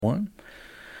One.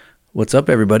 What's up,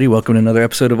 everybody? Welcome to another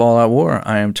episode of All Out War.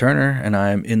 I am Turner, and I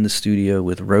am in the studio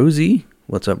with Rosie.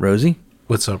 What's up, Rosie?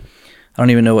 What's up? I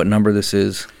don't even know what number this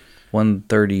is.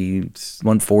 130,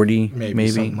 140, maybe.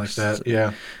 Something like that,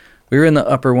 yeah. We were in the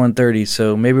upper 130s,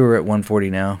 so maybe we're at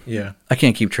 140 now. Yeah. I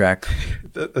can't keep track.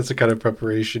 That's the kind of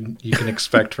preparation you can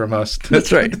expect from us.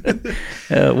 That's right.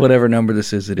 Whatever number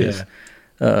this is, it is.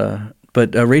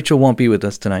 But Rachel won't be with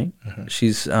us tonight. Mm-hmm.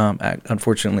 She's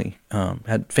unfortunately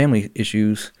had family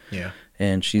issues. Yeah.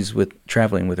 And she's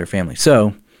traveling with her family.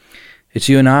 So it's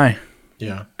you and I.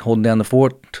 Yeah. Holding down the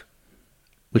fort,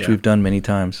 which we've done many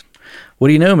times. What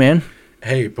do you know, man?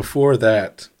 Hey, before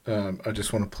that, I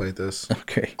just want to play this.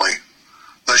 Okay.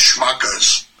 The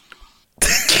Schmuckers.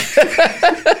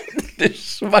 The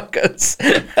Schmuckers.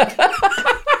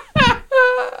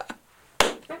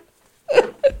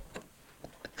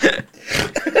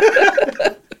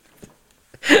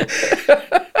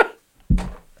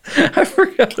 I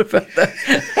forgot about that.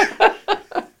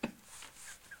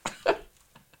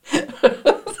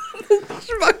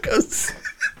 Schmuckers.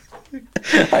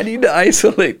 I need to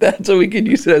isolate that so we can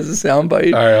use it as a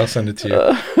soundbite. All right, I'll send it to you.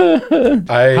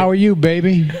 How are you,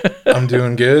 baby? I'm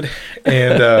doing good.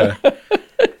 And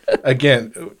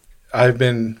again, I've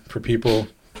been, for people,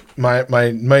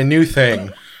 my new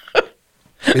thing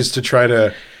is to try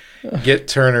to get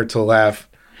Turner to laugh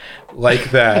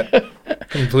like that,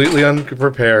 completely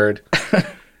unprepared,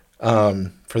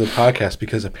 for the podcast,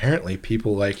 because apparently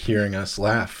people like hearing us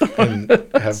laugh and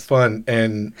have fun,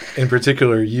 and in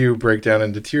particular, you break down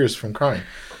into tears from crying.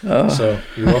 So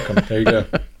you're welcome. There you go.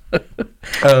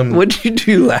 What did you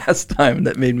do last time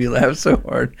that made me laugh so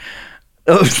hard?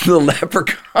 Oh, it was the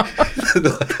leprechaun.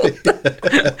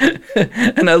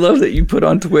 And I love that you put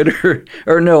on Twitter,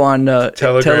 or no, on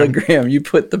Telegram, you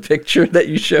put the picture that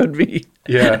you showed me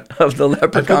of the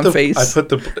leprechaun face. I put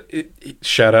the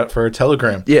shout out for our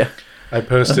Telegram. Yeah. I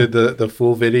posted the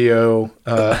full video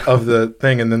of the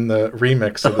thing, and then the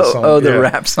remix of the song. Oh, the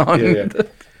rap song.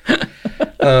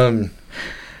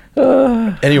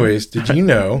 Yeah. Anyways, did you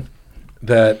know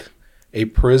that a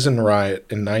prison riot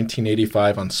in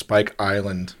 1985 on Spike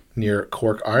Island near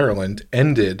Cork, Ireland,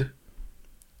 ended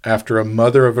after a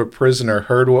mother of a prisoner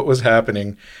heard what was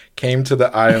happening, came to the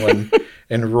island,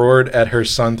 and roared at her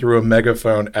son through a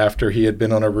megaphone after he had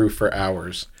been on a roof for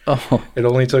hours? Oh. It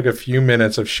only took a few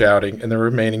minutes of shouting, and the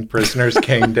remaining prisoners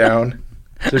came down.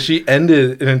 So she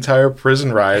ended an entire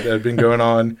prison riot that had been going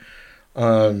on.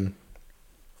 And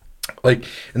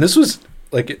this was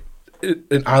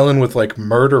an island with like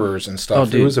murderers and stuff. Oh,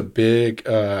 dude. It was a big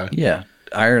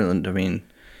Ireland. I mean,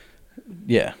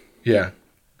 yeah,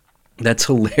 that's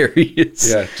hilarious.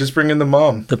 Yeah, just bring in the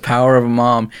mom. The power of a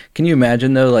mom. Can you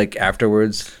imagine though? Like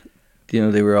afterwards,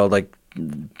 they were all like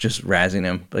just razzing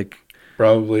him, like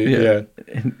probably. Yeah.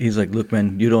 And he's like, "Look,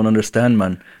 man, you don't understand,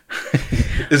 man."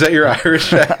 Is that your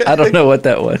Irish accent? I don't know what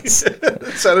that was.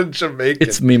 It sounded Jamaican.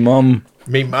 It's me mom.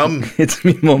 Me mum. It's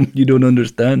me mom. You don't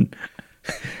understand.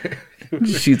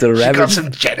 She's a ravage. She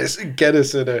comes and get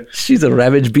us in a. She's a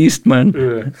ravage beast,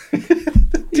 man.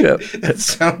 Yeah. It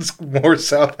sounds more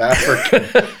South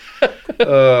African.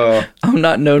 I'm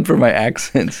not known for my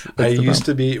accents. I used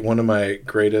to be one of my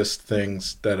greatest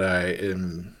things that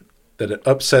it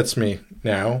upsets me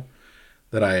now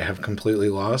that I have completely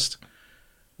lost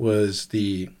was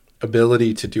the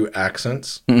ability to do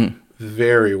accents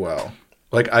very well.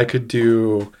 Like I could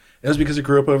do. It was because I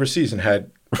grew up overseas and had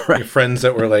friends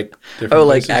that were like different. Oh,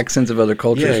 places. like accents of other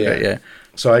cultures. Yeah.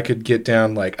 So I could get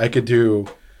down I could do,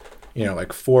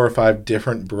 like 4 or 5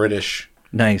 different British.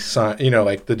 Nice.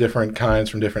 Like the different kinds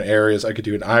from different areas. I could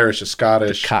do an Irish, a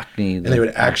Scottish, the Cockney, and they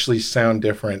would actually sound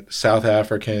different. South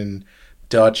African,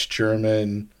 Dutch,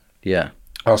 German,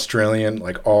 Australian,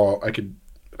 like all.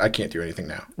 I can't do anything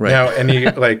now. Right. Now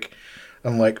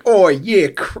I'm like, oh yeah,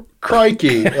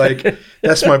 crikey! Like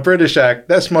that's my British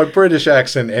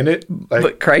accent, and it. Like,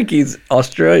 but crikey's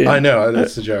Australian. I know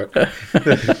that's the joke.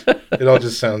 It all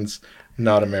just sounds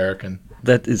not American.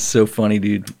 That is so funny,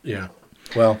 dude. Yeah.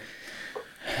 Well,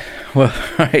 all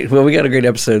right. Well, we got a great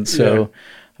episode, so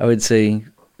I would say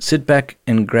sit back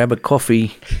and grab a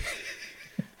coffee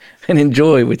and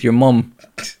enjoy with your mom.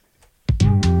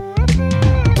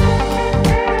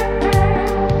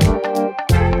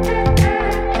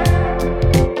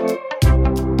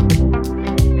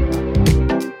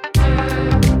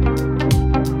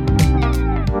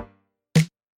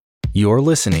 You're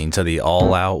listening to the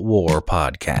All Out War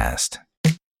podcast.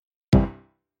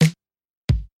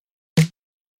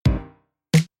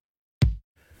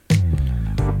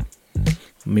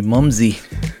 Me mumsy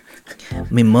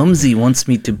wants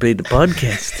me to play the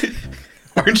podcast.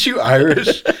 Aren't you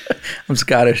Irish? I'm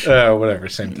Scottish. Whatever,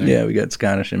 same thing. Yeah, we got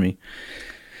Scottish in me.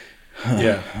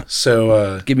 Yeah.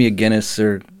 So Give me a Guinness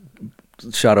or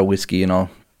a shot of whiskey, and I'll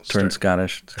turn Start-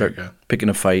 Scottish. there Start you go. picking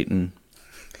a fight and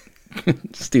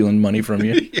stealing money from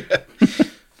you.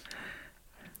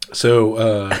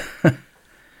 So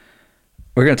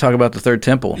We're going to talk about the Third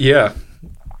Temple, yeah.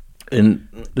 and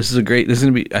this is going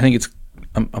to be. I think it's.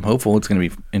 I'm hopeful it's going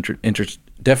to be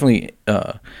definitely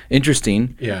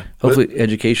interesting. Yeah. Hopefully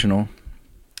educational.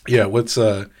 Yeah, what's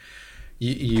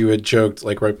you had joked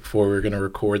like right before we were going to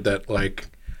record that like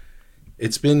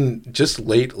it's been just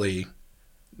lately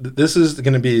this is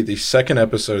going to be the second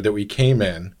episode that we came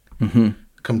in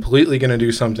completely going to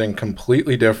do something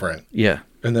completely different. Yeah.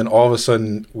 And then all of a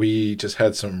sudden we just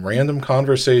had some random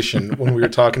conversation when we were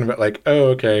talking about like, oh,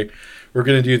 okay, we're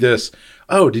going to do this.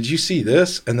 Oh, did you see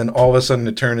this? And then all of a sudden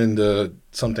it turned into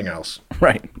something else.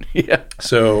 Right. Yeah.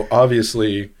 So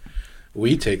obviously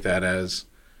we take that as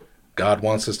God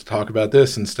wants us to talk about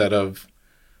this instead of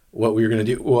what we were going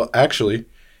to do. Well, actually,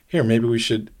 here, maybe we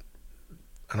should,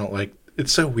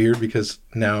 it's so weird because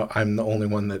now I'm the only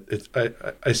one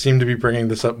that I seem to be bringing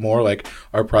this up more like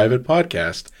our private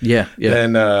podcast. Yeah. Yeah.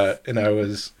 And I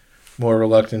was more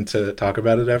reluctant to talk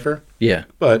about it ever. Yeah.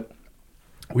 But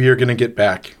we are going to get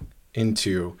back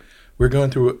into, we're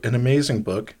going through an amazing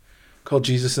book called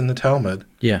Jesus in the Talmud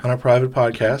Yeah. on our private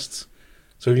podcasts.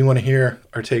 So if you want to hear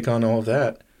our take on all of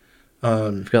that,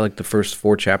 We've got like the first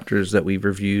 4 chapters that we've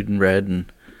reviewed and read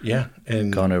and yeah,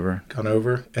 and gone over.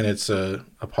 and it's a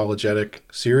apologetic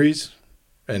series,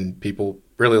 and people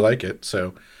really like it.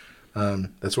 So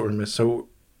that's what we're missing. So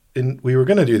we were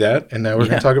going to do that, and now we're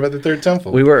going to talk about the Third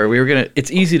Temple. We were going to.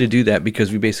 It's easy to do that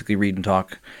because we basically read and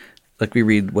talk. Like we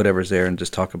read whatever's there and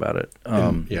just talk about it.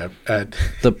 Yeah, add.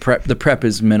 The prep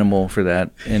is minimal for that,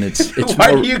 and it's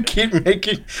Why more, do you keep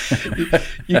making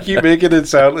it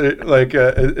sound like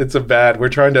it's a bad? We're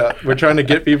trying to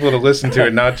get people to listen to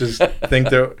it, not just think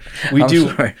that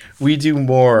sorry. we do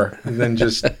more than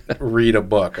just read a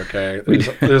book. Okay,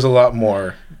 there's a lot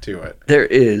more to it. There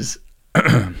is.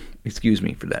 Excuse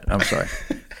me for that. I'm sorry.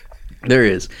 There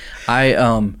is.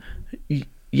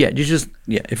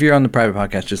 If you're on the private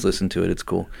podcast, just listen to it. It's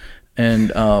cool.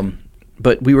 And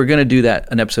but we were going to do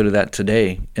an episode of that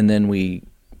today, and then we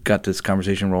got this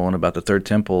conversation rolling about the Third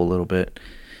Temple a little bit.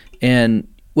 And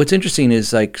what's interesting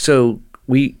is like, so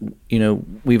we've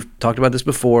talked about this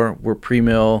before. We're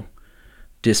pre-mill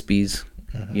dispies,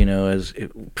 as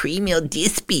pre-mill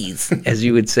dispies, as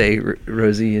you would say,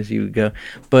 Rosie, as you would go.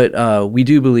 But we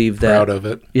do believe that. Proud of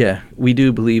it. Yeah, we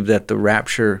do believe that the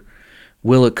rapture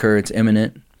will occur. It's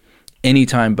imminent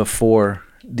anytime before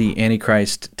the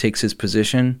Antichrist takes his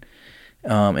position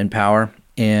and power,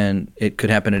 and it could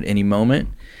happen at any moment.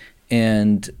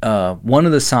 And one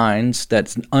of the signs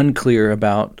that's unclear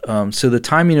about, so the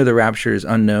timing of the rapture is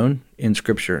unknown in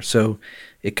Scripture, so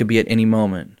it could be at any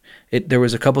moment. There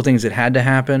was a couple things that had to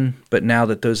happen, but now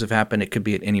that those have happened, it could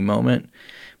be at any moment.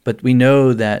 But we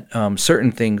know that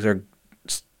certain things are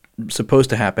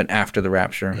supposed to happen after the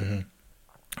rapture. Mm-hmm.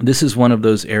 This is one of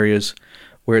those areas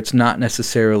where it's not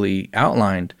necessarily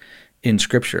outlined in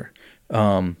Scripture.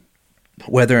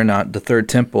 Whether or not the Third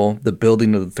Temple, the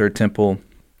building of the Third Temple,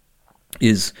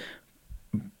 is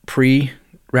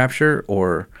pre-rapture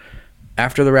or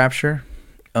after the rapture,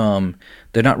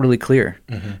 they're not really clear.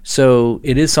 Mm-hmm. So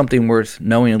it is something worth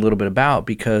knowing a little bit about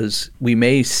because we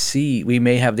may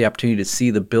have the opportunity to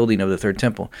see the building of the Third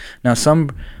Temple. Now, some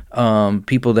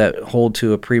people that hold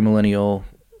to a premillennial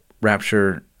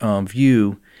rapture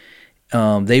view,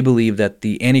 they believe that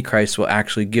the Antichrist will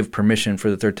actually give permission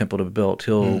for the Third Temple to be built.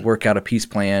 He'll work out a peace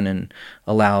plan and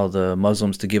allow the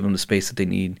Muslims to give them the space that they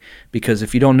need. Because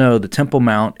if you don't know, the Temple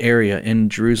Mount area in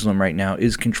Jerusalem right now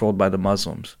is controlled by the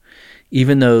Muslims.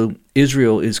 Even though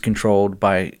Israel is controlled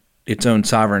by its own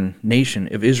sovereign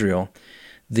nation of Israel,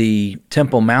 the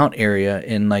Temple Mount area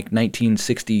in like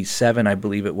 1967, I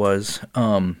believe it was,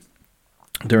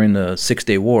 during the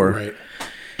 6-Day War, Right.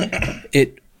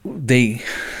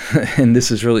 And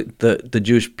this is really the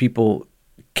Jewish people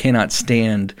cannot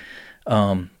stand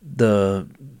the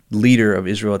leader of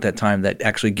Israel at that time that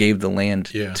actually gave the land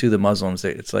to the Muslims.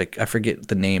 It's like, I forget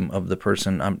the name of the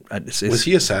person. Was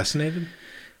he assassinated?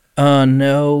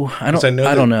 No, I don't.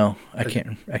 I don't know. I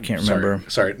can't remember.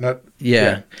 Sorry, not.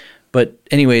 Yeah. But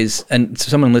anyways, and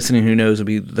someone listening who knows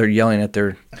they're yelling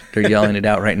it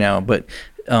out right now. But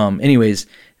anyways,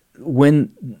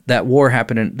 when that war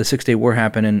happened, the 6-Day War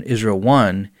happened, and Israel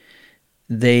won,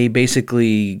 they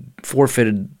basically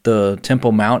forfeited the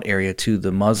Temple Mount area to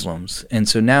the Muslims, and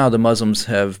so now the Muslims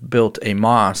have built a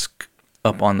mosque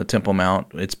up on the Temple Mount.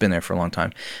 It's been there for a long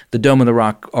time. The Dome of the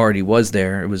Rock already was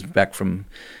there. It was back from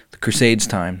the Crusades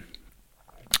time.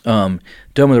 Dome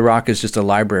of the Rock is just a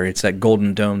library. It's that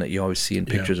golden dome that you always see in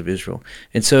pictures of Israel.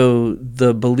 And so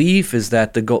the belief is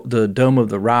that the Dome of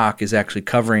the Rock is actually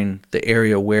covering the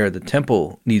area where the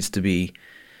temple needs to be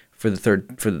for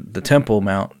the Temple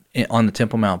Mount, on the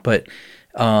Temple Mount. But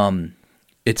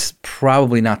it's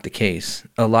probably not the case.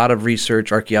 A lot of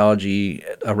research, archaeology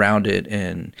around it,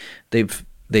 and they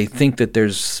think that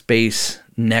there's space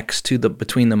next to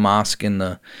between the mosque and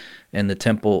the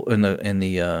temple and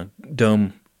the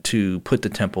dome to put the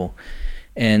temple.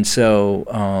 And so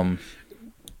I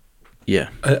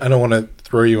don't want to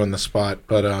throw you on the spot,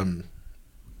 but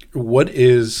what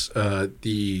is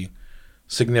the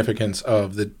significance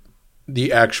of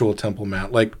the actual Temple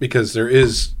Mount? Like, because there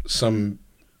is some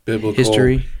biblical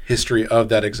history of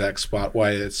that exact spot,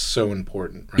 why it's so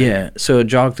important, right? Yeah. So a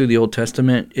jog through the Old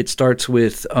Testament, it starts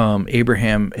with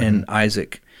Abraham and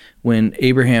Isaac. When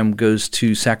Abraham goes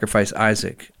to sacrifice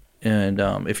Isaac, and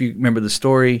if you remember the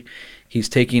story, he's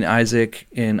taking Isaac,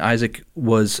 and Isaac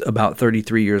was about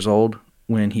 33 years old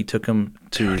when he took him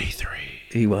to... 33.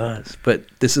 He was. But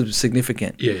this is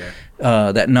significant. Yeah.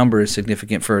 That number is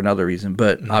significant for another reason,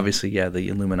 but obviously, the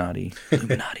Illuminati.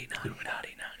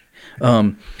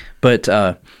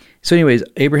 So anyways,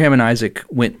 Abraham and Isaac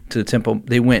went to the temple.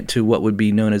 They went to what would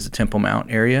be known as the Temple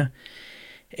Mount area,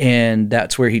 and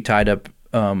that's where he tied up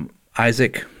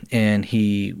Isaac, and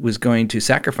he was going to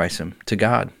sacrifice him to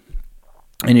God.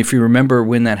 And if you remember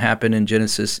when that happened in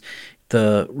Genesis,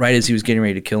 right as he was getting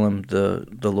ready to kill him, the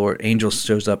Lord angel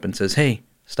shows up and says, "Hey,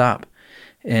 stop!"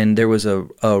 And there was a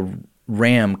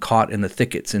ram caught in the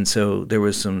thickets, and so there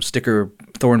was some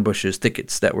thorn bushes,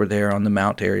 thickets that were there on the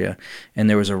mount area, and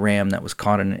there was a ram that was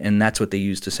caught in it, and that's what they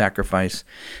used to sacrifice.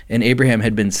 And Abraham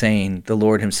had been saying, "The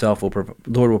Lord Himself will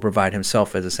provide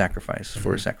Himself as a sacrifice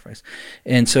for a sacrifice,"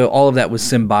 and so all of that was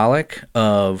symbolic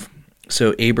of.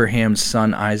 So Abraham's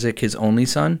son Isaac, his only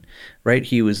son, right?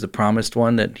 He was the promised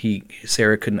one that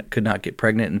Sarah could not get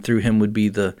pregnant, and through him would be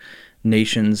the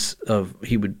nations of.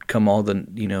 He would come all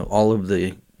of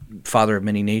the father of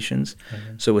many nations.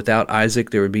 So without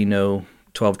Isaac, there would be no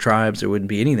 12 tribes. There wouldn't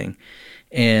be anything,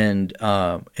 and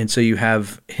so you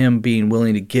have him being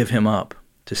willing to give him up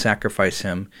to sacrifice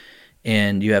him,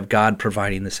 and you have God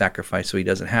providing the sacrifice, so he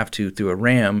doesn't have to through a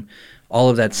ram. All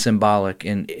of that's symbolic,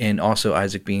 and also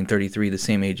Isaac being 33, the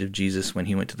same age of Jesus when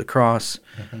he went to the cross,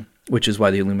 which is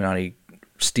why the Illuminati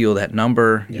steal that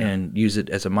number and use it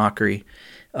as a mockery.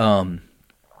 And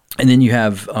then you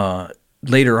have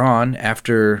later on,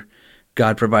 after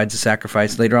God provides the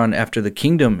sacrifice, later on after the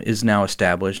kingdom is now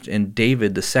established, and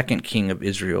David, the second king of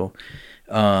Israel,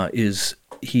 is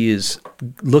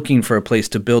looking for a place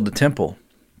to build the temple.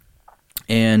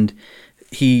 And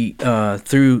he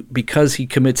because he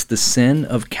commits the sin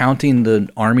of counting the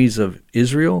armies of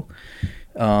Israel,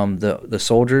 the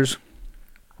soldiers,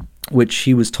 which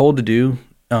he was told to do,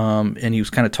 and he was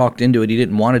kind of talked into it. He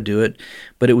didn't want to do it,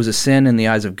 but it was a sin in the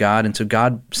eyes of God, and so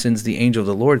God sends the angel of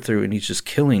the Lord through, and he's just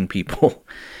killing people.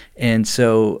 And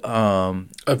so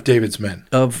of David's men,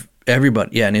 of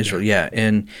everybody, in Israel,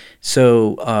 and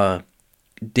so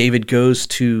David goes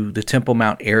to the Temple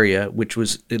Mount area,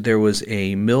 there was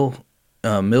a mill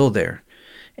there,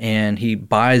 and he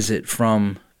buys it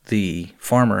from the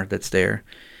farmer that's there,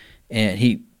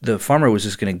 and the farmer was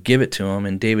just going to give it to him,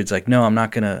 and David's like, "No, I'm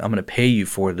not gonna. I'm gonna pay you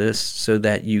for this so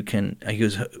that you can." He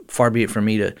goes, "Far be it from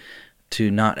me to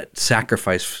not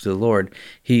sacrifice to the Lord."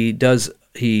 He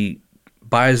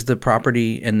buys the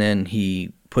property, and then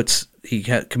he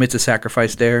commits a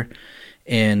sacrifice there,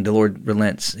 and the Lord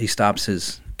relents. He stops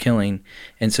his killing,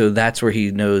 and so that's where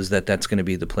he knows that that's going to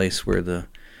be the place where the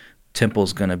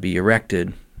temple's going to be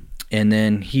erected. And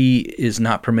then he is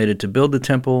not permitted to build the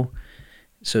temple.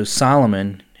 So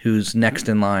Solomon, who's next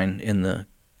in line in the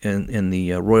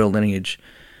royal lineage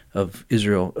of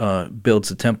Israel, builds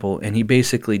the temple, and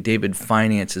David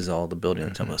finances all the building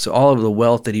of the temple. So all of the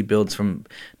wealth that he builds from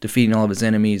defeating all of his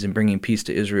enemies and bringing peace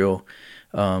to Israel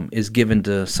is given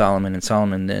to Solomon, and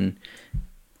Solomon then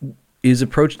is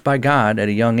approached by God at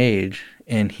a young age,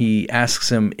 and he asks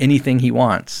him anything he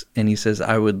wants, and he says,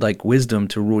 "I would like wisdom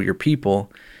to rule your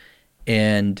people."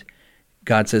 And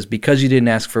God says, "Because you didn't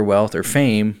ask for wealth or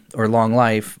fame or long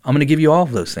life, I'm going to give you all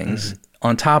of those things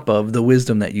on top of the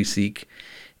wisdom that you seek."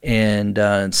 And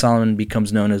Solomon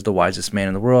becomes known as the wisest man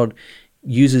in the world,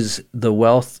 uses the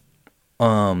wealth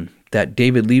that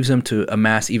David leaves him to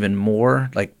amass even more,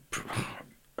 like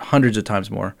hundreds of times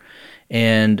more.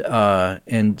 And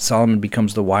Solomon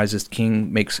becomes the wisest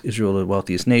king, makes Israel the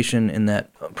wealthiest nation in that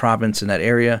province, in that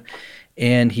area.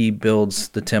 and he builds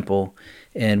the temple.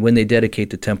 And when they dedicate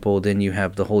the temple, then you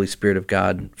have the Holy Spirit of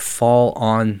God fall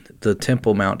on the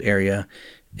Temple Mount area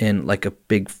in like a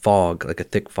big fog, like a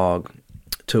thick fog,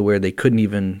 to where they couldn't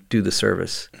even do the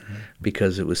service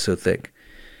because it was so thick.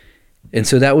 And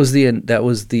so that's a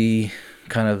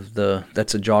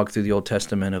jog through the Old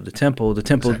Testament of the temple. The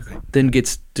temple then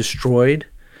gets destroyed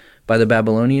by the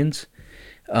Babylonians.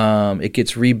 It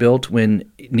gets rebuilt when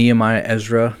Nehemiah,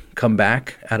 Ezra come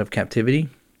back out of captivity.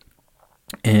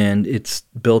 And it's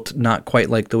built not quite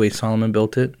like the way Solomon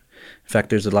built it. In fact,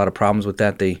 there's a lot of problems with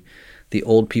that. The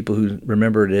old people who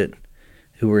remembered it,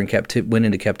 who were went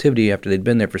into captivity after they'd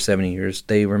been there for 70 years,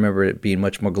 they remember it being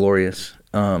much more glorious.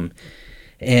 Then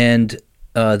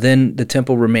the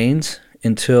temple remains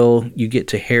until you get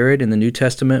to Herod in the New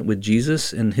Testament with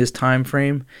Jesus in his time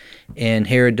frame. And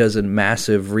Herod does a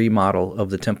massive remodel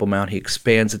of the Temple Mount. He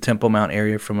expands the Temple Mount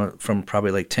area from probably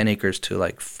like 10 acres to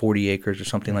like 40 acres or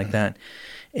something like that.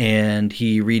 And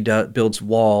he builds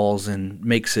walls and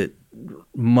makes it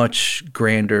much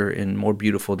grander and more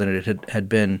beautiful than it had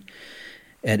been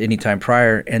at any time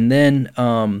prior. And then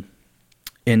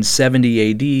in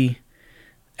 70 AD,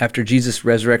 after Jesus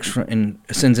resurrects and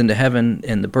ascends into heaven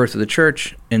and the birth of the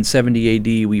church, in 70 AD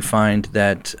we find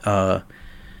that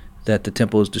that the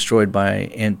temple is destroyed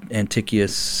by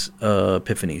Antiochus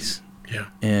Epiphanes. Yeah.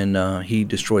 And he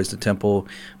destroys the temple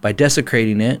by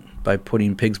desecrating it, by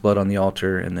putting pig's blood on the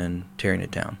altar and then tearing it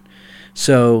down.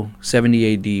 So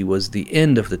 70 AD was the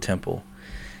end of the temple.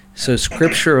 So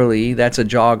scripturally, that's a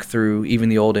jog through even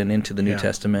the Old and into the New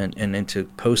Testament and into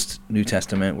post-New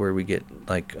Testament where we get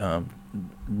like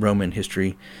Roman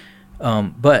history.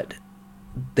 But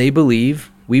we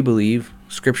believe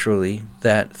scripturally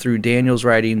that through Daniel's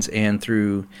writings and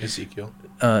through Ezekiel.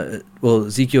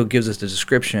 Ezekiel gives us the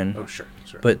description. Oh, sure.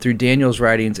 But through Daniel's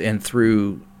writings and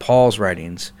through Paul's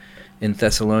writings in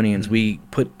Thessalonians, we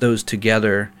put those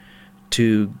together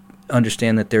to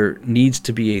understand that there needs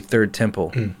to be a third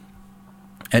temple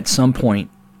at some point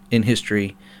in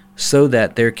history so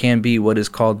that there can be what is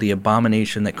called the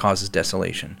abomination that causes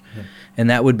desolation. And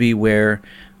that would be where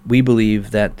we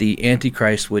believe that the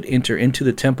Antichrist would enter into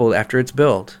the temple after it's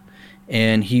built,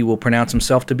 and he will pronounce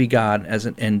himself to be God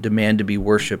and demand to be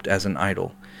worshipped as an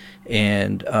idol.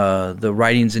 And the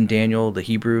writings in Daniel, the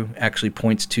Hebrew, actually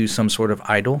points to some sort of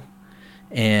idol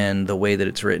and the way that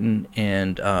it's written.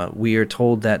 And we are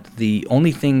told that the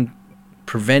only thing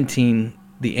preventing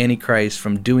the Antichrist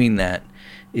from doing that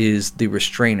is the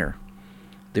restrainer.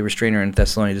 The restrainer in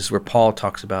Thessalonians is where Paul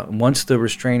talks about. And once the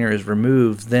restrainer is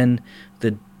removed, then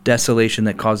the desolation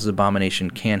that causes abomination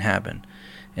can happen.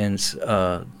 And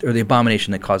or the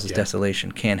abomination that causes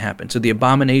desolation can happen. So the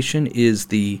abomination is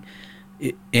the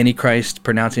Antichrist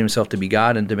pronouncing himself to be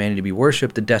God and demanding to be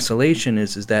worshipped. The desolation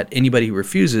is that anybody who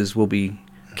refuses will be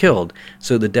killed.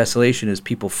 So the desolation is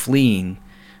people fleeing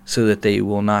so that they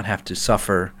will not have to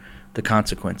suffer the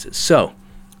consequences. So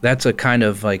that's a kind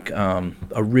of like a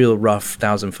real rough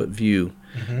 1,000-foot view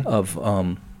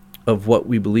of what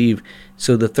we believe.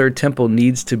 So the third temple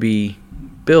needs to be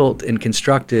built and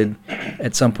constructed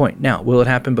at some point. Now, will it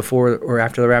happen before or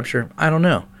after the rapture? I don't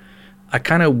know. I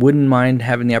kind of wouldn't mind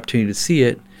having the opportunity to see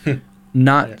it,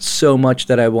 not so much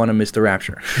that I want to miss the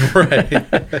rapture. Right.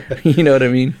 You know what I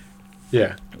mean?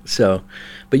 Yeah. So,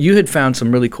 but you had found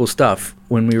some really cool stuff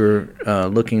when we were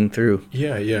looking through.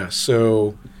 Yeah.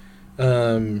 So,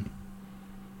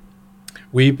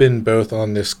 we've been both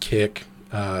on this kick,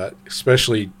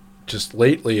 especially just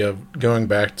lately, of going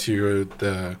back to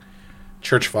the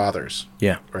Church Fathers.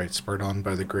 Yeah. Right. Spurred on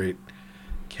by the great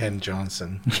Ken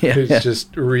Johnson, Yeah. who's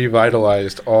just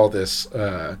revitalized all this.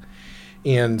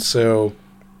 And so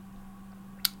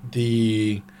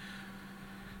I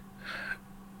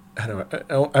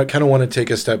kind of want to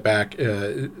take a step back.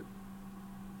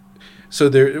 So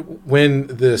when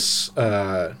this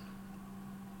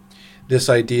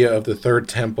idea of the third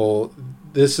temple,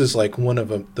 this is like one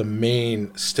of the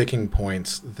main sticking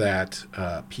points that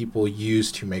people use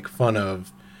to make fun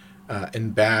of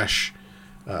and bash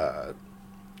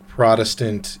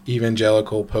Protestant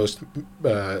evangelical Pre-mill.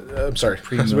 I was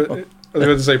about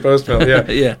to say post-mill,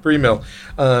 yeah. Yeah. Pre-mill,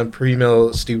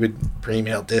 stupid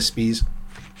pre-mill dispies.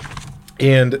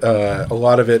 And a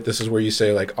lot of it, this is where you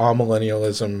say, like,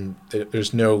 amillennialism,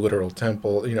 there's no literal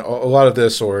temple. You know, a lot of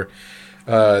this, or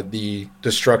the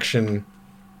destruction,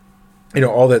 you know,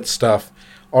 all that stuff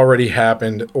already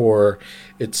happened, or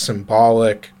it's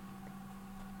symbolic.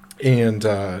 And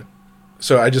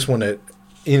so I just want to,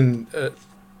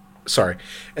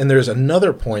 and there's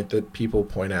another point that people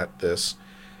point at this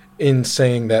in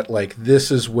saying that, like,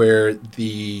 this is where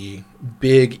the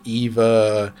big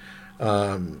Eva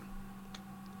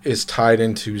is tied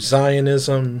into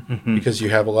Zionism because you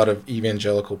have a lot of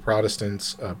evangelical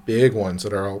Protestants, big ones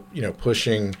that are all,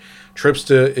 pushing trips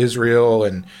to Israel,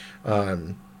 and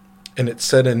it's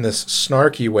said in this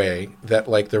snarky way that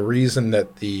like the reason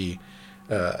that the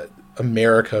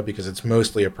America, because it's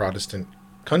mostly a Protestant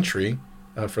country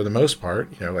for the most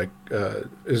part,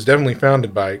 is definitely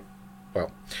founded by,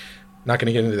 well, not going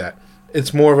to get into that.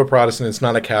 It's more of a Protestant. It's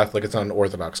not a Catholic. It's not an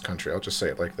Orthodox country. I'll just say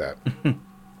it like that.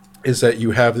 Is that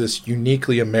you have this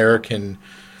uniquely American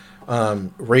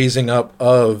raising up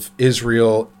of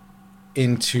Israel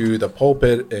into the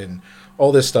pulpit and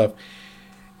all this stuff.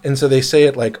 And so they say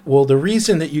it like, well, the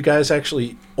reason that you guys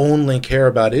actually only care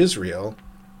about Israel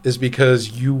is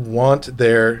because you want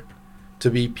there to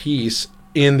be peace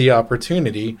in the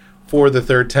opportunity for the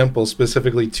third temple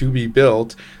specifically to be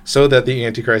built so that the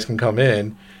Antichrist can come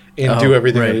in and do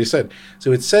everything that he said.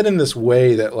 So it's said in this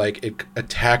way that like it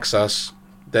attacks us,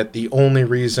 that the only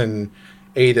reason,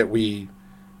 that we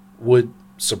would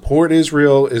support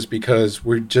Israel is because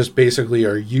we just basically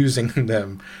are using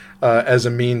them as a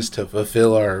means to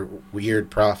fulfill our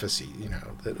weird prophecy.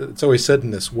 It's always said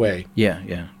in this way.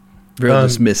 Yeah. Real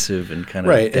dismissive and kind of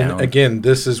right. down. And again,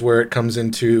 this is where it comes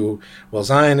into, well,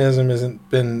 Zionism hasn't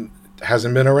been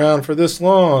around for this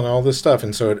long, all this stuff,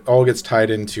 and so it all gets tied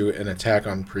into an attack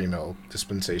on premill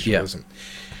dispensationalism.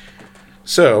 Yeah.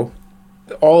 So,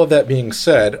 all of that being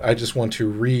said, I just want to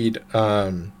read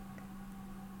a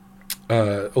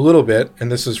little bit,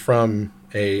 and this is from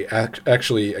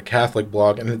actually a Catholic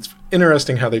blog, and it's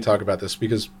interesting how they talk about this,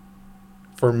 because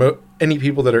for any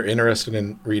people that are interested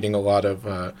in reading a lot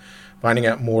of finding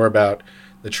out more about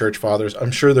the Church Fathers,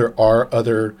 I'm sure there are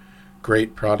other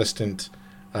great Protestant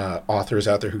authors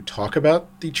out there who talk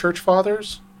about the Church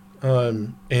Fathers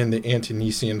and the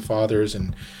Ante-Nicene Fathers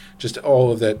and just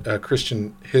all of that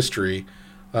Christian history.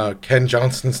 Ken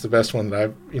Johnston's the best one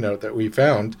that that we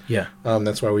found. Yeah.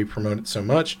 That's why we promote it so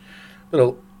much.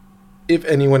 But if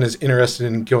anyone is interested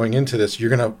in going into this, you're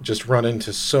going to just run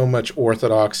into so much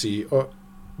orthodoxy,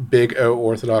 big O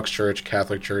Orthodox Church,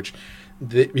 Catholic Church,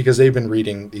 because they've been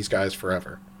reading these guys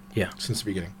forever. Yeah. Since the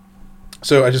beginning.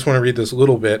 So I just want to read this a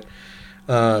little bit,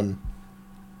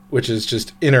 which is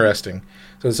just interesting.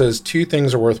 So it says, 2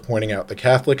 things are worth pointing out. The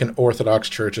Catholic and Orthodox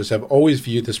churches have always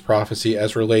viewed this prophecy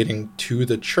as relating to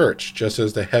the church, just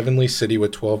as the heavenly city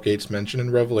with 12 gates mentioned in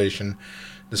Revelation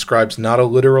describes not a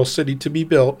literal city to be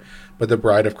built, but the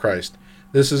bride of Christ.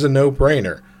 This is a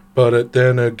no-brainer. But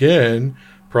then again,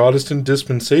 Protestant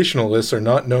dispensationalists are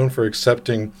not known for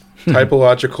accepting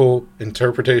typological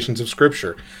interpretations of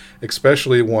Scripture,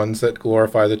 especially ones that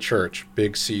glorify the church,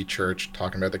 big C church,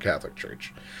 talking about the Catholic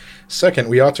Church. Second,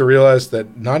 we ought to realize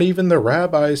that not even the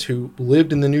rabbis who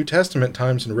lived in the New Testament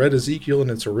times and read Ezekiel in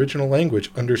its original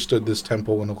language understood this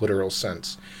temple in a literal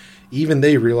sense. Even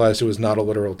they realized it was not a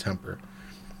literal temple.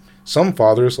 Some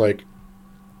fathers, like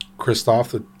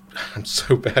Christoph, I'm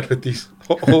so bad with these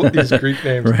Greek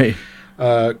names. Right.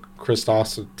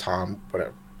 Chrysostom,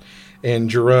 whatever, and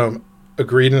Jerome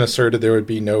agreed and asserted there would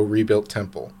be no rebuilt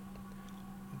temple.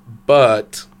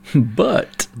 But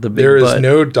there is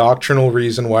no doctrinal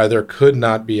reason why there could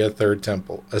not be a third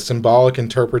temple. A symbolic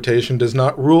interpretation does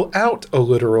not rule out a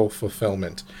literal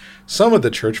fulfillment. Some of the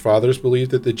church fathers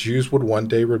believed that the Jews would one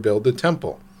day rebuild the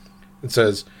temple. It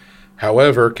says,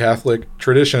 however, Catholic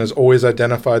tradition has always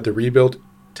identified the rebuilt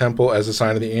temple as a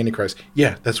sign of the Antichrist.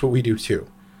 Yeah, that's what we do too.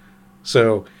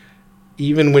 So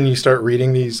even when you start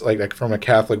reading these, like from a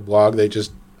Catholic blog, they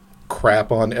just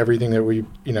crap on everything that we,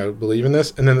 believe in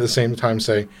this. And then at the same time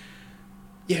say,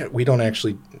 yeah, we don't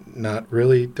actually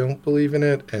don't believe in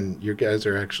it. And you guys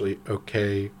are actually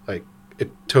okay. Like it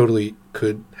totally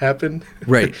could happen.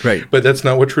 Right. But that's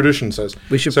not what tradition says.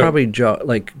 We should probably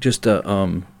just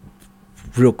a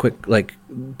real quick, like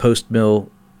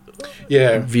post-mill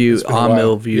view,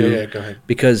 Amill view. Yeah, go ahead.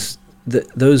 Because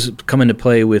those come into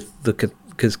play with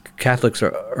because Catholics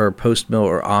are post-mill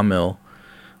or Amill,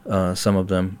 some of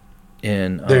them.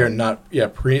 And they are not,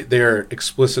 they are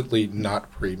explicitly not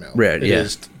pre-mill. Right, It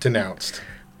is denounced.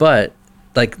 But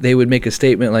like they would make a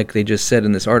statement like they just said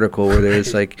in this article where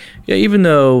there's like, even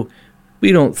though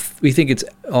we think it's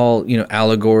all,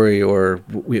 allegory or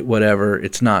whatever,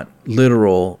 it's not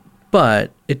literal,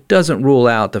 but it doesn't rule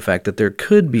out the fact that there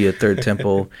could be a third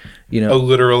temple, a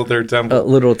literal third temple. A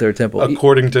literal third temple.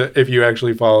 According to, if you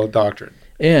actually follow doctrine.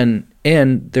 And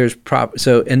there's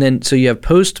so you have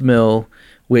post-mill,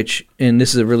 which, and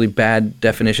this is a really bad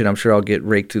definition. I'm sure I'll get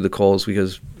raked through the coals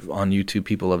because on YouTube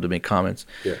people love to make comments.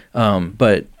 Yeah.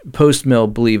 But post-mill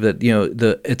believe that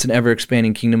it's an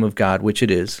ever-expanding kingdom of God, which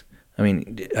it is. I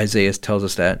mean, Isaiah tells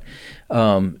us that,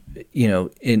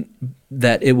 in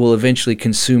that it will eventually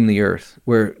consume the earth,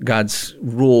 where God's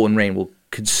rule and reign will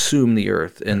consume the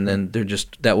earth, and then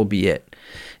that will be it.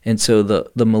 And so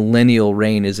the millennial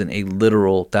reign isn't a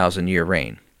literal 1,000-year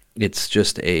reign. It's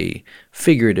just a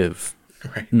figurative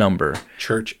number.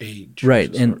 Church age.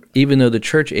 Right. And even though the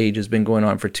church age has been going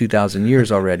on for 2,000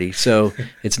 years already, so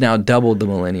it's now doubled the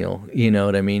millennial, you know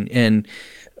what I mean? And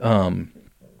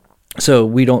so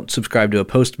we don't subscribe to a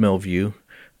post-mill view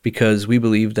because we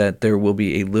believe that there will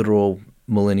be a literal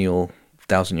millennial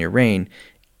 1,000-year reign.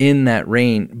 In that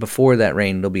reign, before that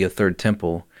reign, there'll be a third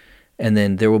temple. And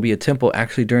then there will be a temple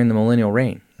actually during the millennial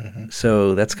reign.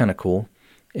 So that's kind of cool.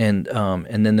 And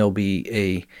then there'll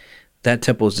be that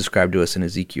temple is described to us in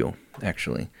Ezekiel,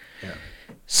 actually. Yeah.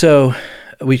 So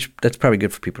that's probably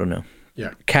good for people to know.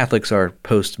 Yeah. Catholics are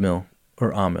post-mill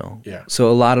or amill. Yeah. So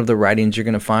a lot of the writings you're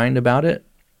going to find about it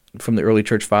from the early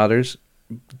church fathers,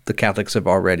 the Catholics have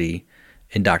already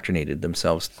indoctrinated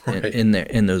themselves in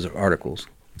those articles.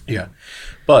 Yeah.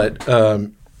 But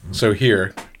so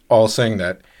here, all saying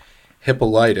that,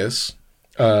 Hippolytus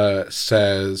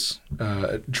says,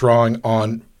 drawing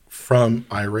on from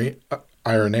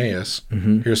Irenaeus,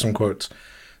 here's some quotes.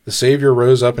 The Savior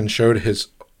rose up and showed his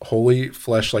holy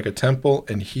flesh like a temple,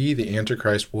 and he, the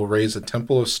Antichrist, will raise a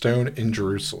temple of stone in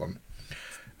Jerusalem.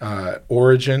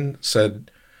 Origen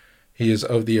said he is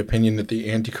of the opinion that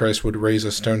the Antichrist would raise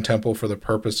a stone temple for the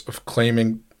purpose of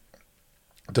claiming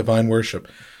divine worship.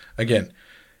 Again,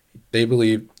 they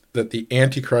believe that the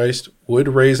Antichrist would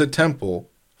raise a temple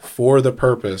for the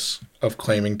purpose of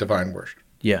claiming divine worship.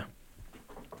 Yeah.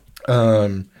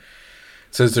 It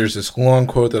says there's this long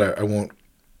quote that I won't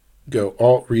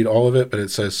read all of it, but it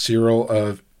says Cyril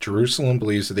of Jerusalem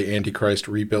believes that the Antichrist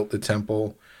rebuilt the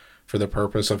temple for the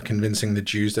purpose of convincing the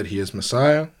Jews that he is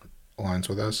Messiah. Aligns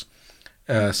with us.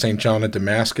 St. John of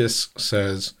Damascus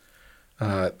says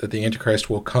that the Antichrist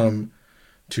will come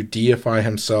to deify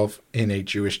himself in a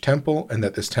Jewish temple, and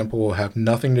that this temple will have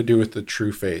nothing to do with the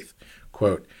true faith.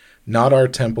 Quote, not our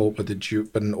temple, but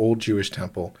an old Jewish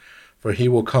temple. For he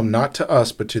will come not to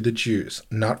us, but to the Jews,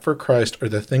 not for Christ or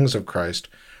the things of Christ,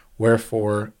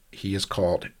 wherefore he is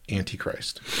called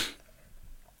Antichrist.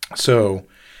 So,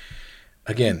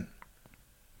 again,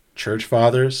 church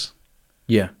fathers.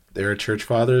 Yeah. There are church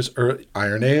fathers, or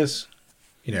Irenaeus,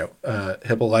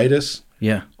 Hippolytus.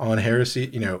 Yeah. On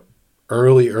heresy,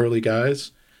 early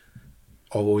guys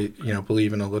always,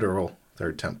 believe in a literal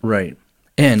third temple. Right.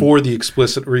 And for the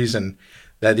explicit reason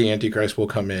that the Antichrist will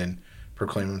come in,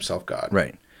 proclaim himself God.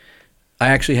 Right. I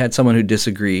actually had someone who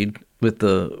disagreed with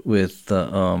the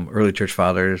early church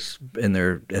fathers in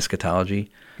their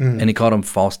eschatology, and he called them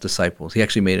false disciples. He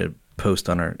actually made a post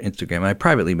on our Instagram, and I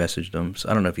privately messaged him, so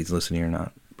I don't know if he's listening or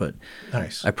not, but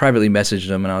nice. I privately messaged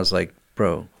him, and I was like,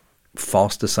 bro,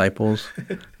 false disciples?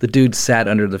 The dude sat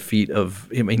under the feet of,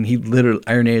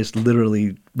 Irenaeus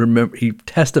literally, he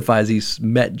testifies he's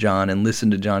met John and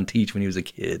listened to John teach when he was a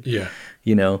kid. Yeah.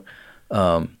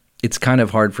 It's kind of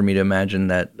hard for me to imagine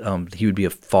that he would be a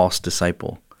false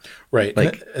disciple. Right.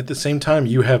 Like, at the same time,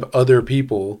 you have other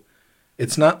people.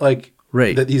 It's not like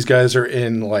that these guys are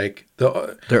in like their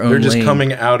own they're just lane.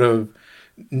 Coming out of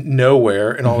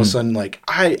nowhere, and all of a sudden, like,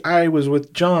 I was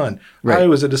with John. Right. I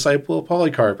was a disciple of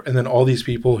Polycarp. And then all these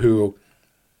people who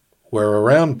were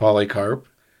around Polycarp,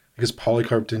 because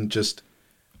Polycarp didn't just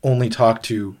only talk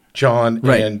to John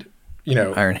and,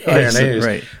 Irenaeus.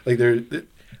 Right. Like,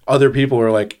 other people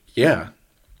were like, yeah,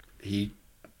 he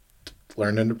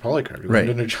learned under Polycarp. He learned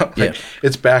under John. Like,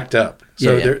 it's backed up.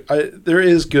 So there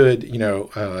is good,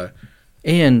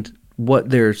 and what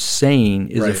they're saying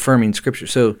is affirming Scripture.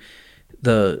 So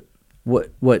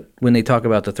when they talk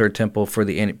about the third temple for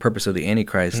the purpose of the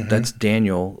Antichrist, that's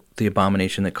Daniel, the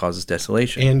abomination that causes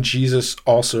desolation. And Jesus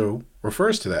also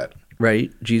refers to that. Right.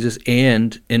 Jesus,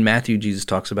 and in Matthew, Jesus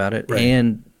talks about it. Right.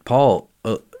 And Paul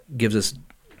gives us,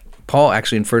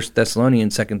 actually in 1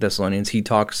 Thessalonians, 2 Thessalonians, he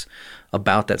talks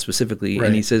about that specifically. Right.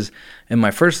 And he says, in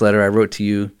my first letter I wrote to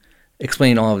you,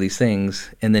 explain all of these things.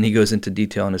 And then he goes into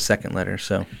detail in his second letter.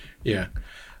 So, yeah.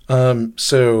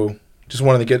 So just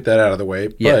wanted to get that out of the way.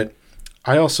 But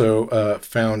I also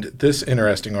found this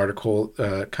interesting article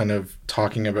kind of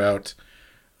talking about,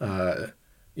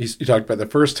 you talked about the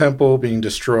first temple being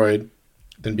destroyed,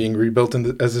 then being rebuilt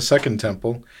as a second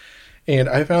temple. And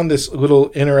I found this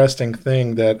little interesting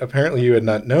thing that apparently you had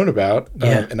not known about,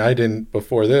 and I didn't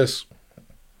before this.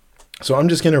 So I'm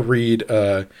just going to read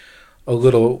a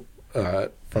little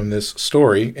from this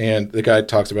story, and the guy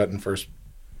talks about it in first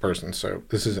person, so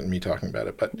this isn't me talking about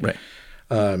it. But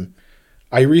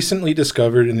I recently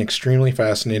discovered an extremely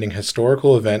fascinating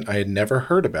historical event I had never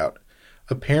heard about.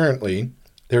 apparently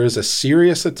there is a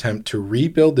serious attempt to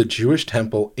rebuild the Jewish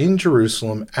temple in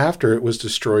Jerusalem after it was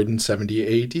destroyed in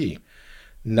 70 AD.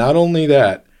 Not only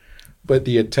that, but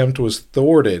the attempt was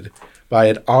thwarted by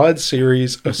an odd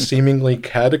series of seemingly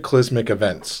cataclysmic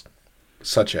events,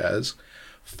 such as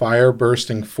fire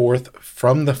bursting forth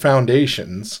from the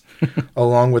foundations,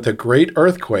 along with a great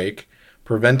earthquake,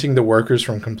 preventing the workers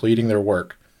from completing their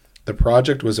work. The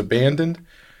project was abandoned,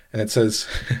 and it says,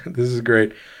 this is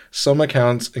great, some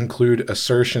accounts include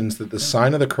assertions that the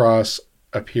sign of the cross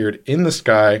appeared in the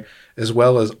sky as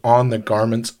well as on the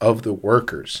garments of the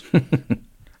workers. It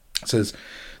says,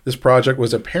 this project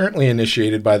was apparently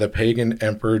initiated by the pagan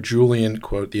emperor Julian,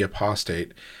 quote, the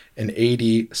Apostate, in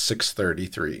AD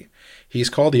 633. He's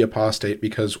called the Apostate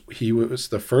because he was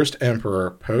the first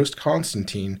emperor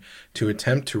post-Constantine to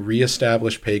attempt to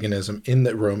reestablish paganism in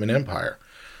the Roman Empire.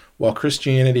 While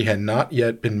Christianity had not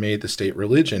yet been made the state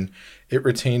religion, it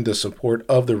retained the support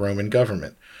of the Roman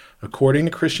government. According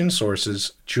to Christian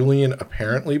sources, Julian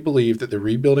apparently believed that the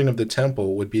rebuilding of the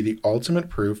temple would be the ultimate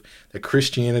proof that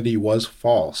Christianity was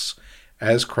false,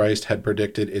 as Christ had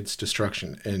predicted its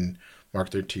destruction in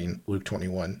Mark 13, Luke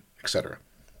 21, etc.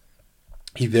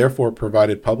 He therefore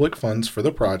provided public funds for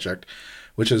the project,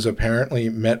 which is apparently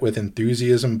met with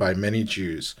enthusiasm by many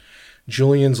Jews.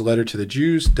 Julian's letter to the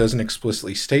Jews doesn't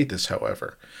explicitly state this,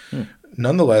 however.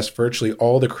 Nonetheless, virtually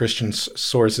all the Christian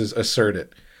sources assert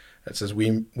it. It says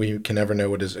we can never know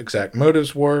what his exact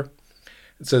motives were.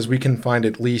 It says we can find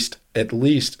at least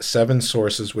 7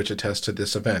 sources which attest to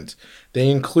this event. They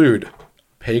include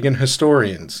pagan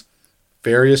historians,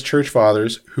 various church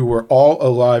fathers who were all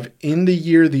alive in the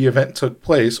year the event took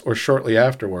place or shortly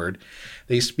afterward.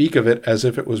 They speak of it as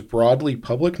if it was broadly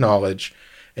public knowledge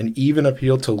and even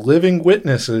appeal to living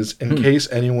witnesses in case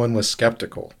anyone was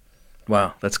skeptical.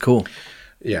 Wow, that's cool.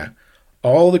 Yeah.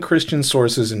 All the Christian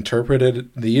sources interpreted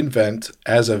the event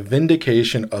as a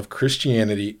vindication of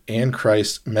Christianity and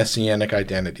Christ's messianic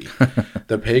identity.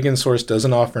 The pagan source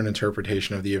doesn't offer an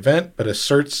interpretation of the event, but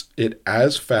asserts it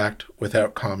as fact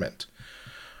without comment.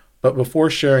 But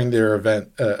before sharing their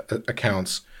event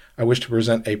accounts, I wish to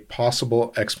present a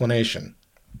possible explanation.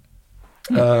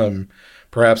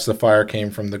 Perhaps the fire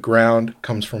came from the ground,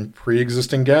 comes from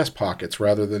pre-existing gas pockets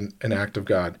rather than an act of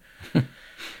God.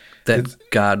 That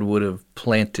God would have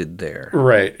planted there.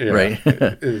 Right. Yeah. Right.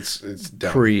 It's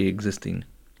dumb. Pre-existing.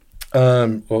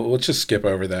 Well, let's just skip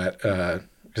over that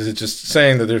because it's just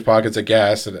saying that there's pockets of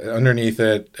gas and underneath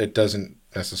it doesn't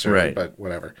necessarily, Right. but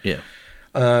whatever. Yeah.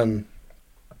 And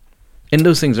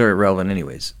those things are irrelevant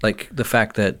anyways. Like the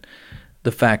fact that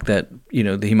you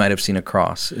know he might have seen a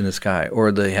cross in the sky,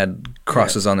 or they had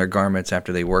crosses on their garments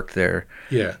after they worked there.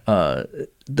 Yeah.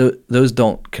 Those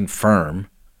don't confirm.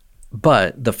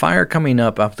 But the fire coming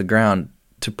up off the ground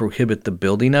to prohibit the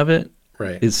building of it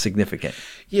is significant.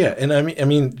 Yeah, and I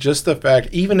mean, just the fact,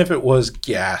 even if it was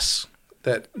gas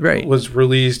that was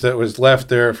released, that was left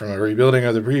there from a rebuilding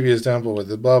of the previous temple with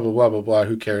the blah, blah, blah, blah, blah,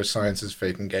 who cares? Science is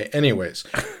fake and gay. Anyways,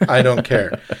 I don't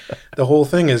care. The whole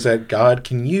thing is that God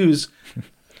can use,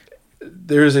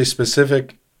 there is a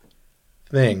specific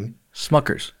thing.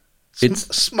 Smuckers. It's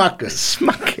Smuckers.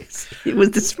 Smuckers. It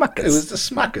was the Smuckers. It was the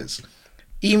Smuckers.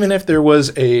 Even if there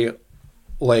was a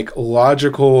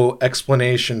logical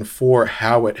explanation for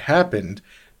how it happened,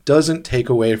 doesn't take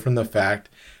away from the fact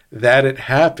that it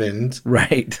happened.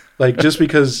 Right. Just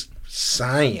because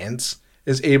science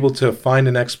is able to find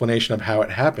an explanation of how it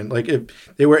happened.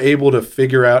 If they were able to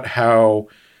figure out how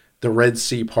the Red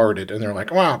Sea parted, and they're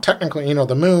like, wow, technically,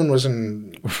 the moon was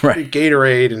in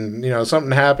Gatorade, and,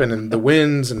 something happened, and the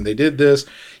winds, and they did this.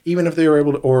 Even if they were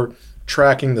able to, or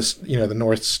tracking the the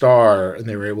North Star, and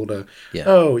they were able to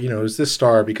is this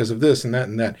star because of this and that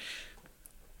and that.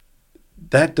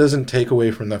 That doesn't take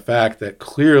away from the fact that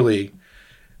clearly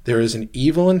there is an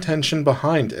evil intention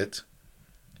behind it.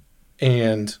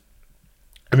 And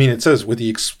I mean, it says with the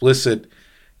explicit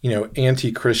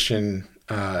anti-Christian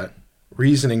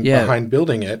reasoning behind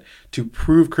building it to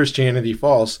prove Christianity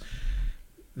false.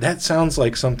 That sounds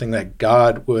like something that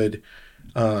God would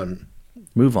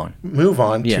move on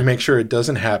to make sure it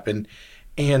doesn't happen.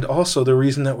 And also the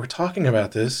reason that we're talking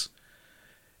about this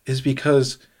is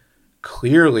because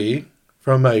clearly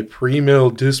from a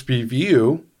pre-mill Dispy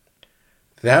view,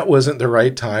 that wasn't the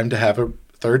right time to have a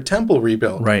third temple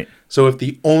rebuilt. Right. So if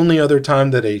the only other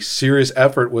time that a serious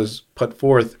effort was put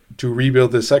forth to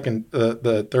rebuild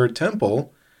the third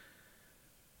temple,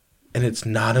 and it's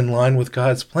not in line with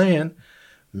God's plan,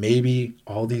 maybe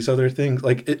all these other things,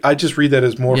 I just read that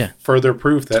as more further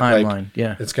proof that timeline,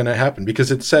 it's going to happen,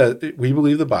 because it says we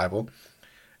believe the Bible,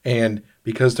 and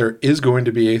because there is going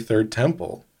to be a third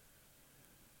temple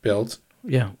built,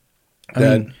 Yeah.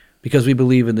 That because we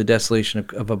believe in the desolation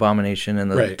of abomination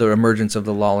and Right. the emergence of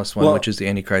the lawless one, Well- which is the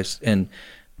Antichrist, and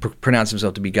pronounce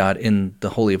himself to be God in the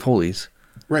Holy of Holies.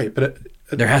 right, but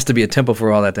There has to be a temple for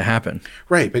all that to happen.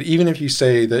 right, but even if you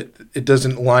say that it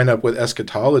doesn't line up with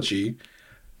eschatology,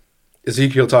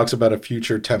 Ezekiel talks about a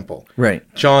future temple. Right.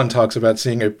 John talks about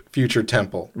seeing a future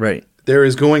temple. Right. There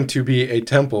is going to be a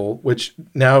temple, which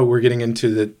now we're getting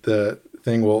into the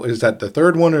thing. Well, is that the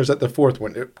third one or is that the fourth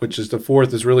one? Which is the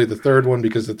fourth is really the third one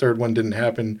because the third one didn't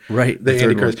happen. Right, The the third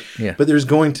Antichrist. one, yeah. But there's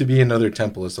going to be another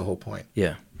temple is the whole point.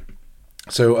 Yeah.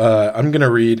 So I'm going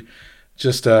to read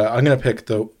just, I'm going to pick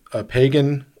the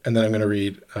pagan, and then I'm going to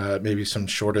read maybe some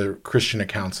shorter Christian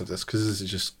accounts of this because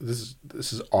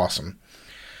this is awesome.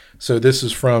 So this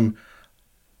is from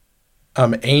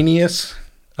Amanius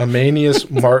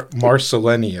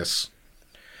Marcellinus.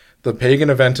 The pagan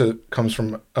event comes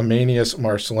from Amanius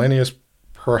Marcellinus,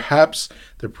 perhaps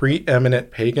the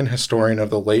preeminent pagan historian of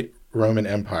the late Roman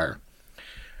Empire.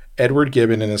 Edward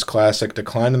Gibbon, in his classic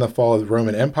Decline and the Fall of the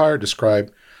Roman Empire,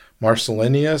 described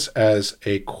Marcellinus as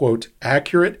a, quote,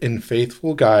 accurate and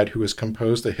faithful guide who has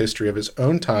composed the history of his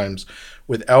own times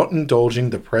without indulging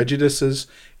the prejudices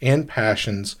and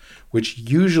passions which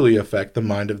usually affect the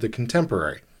mind of the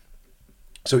contemporary.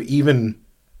 So even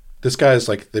this guy is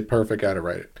like the perfect guy to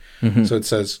write it. So it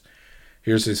says,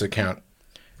 here's his account.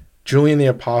 Julian the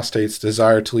Apostate's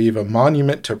desire to leave a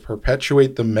monument to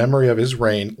perpetuate the memory of his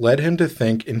reign led him to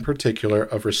think in particular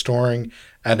of restoring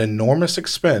at enormous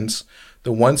expense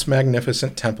the once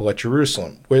magnificent temple at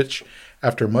Jerusalem, which,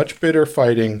 after much bitter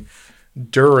fighting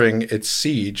during its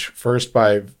siege, first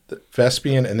by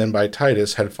Vespasian and then by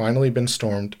Titus, had finally been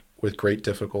stormed with great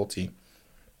difficulty.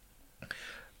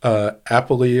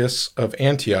 Apuleius of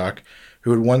Antioch,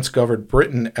 who had once governed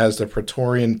Britain as the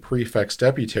Praetorian prefect's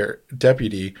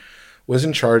deputy, was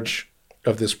in charge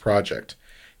of this project.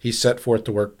 He set forth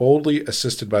to work boldly,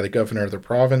 assisted by the governor of the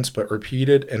province, but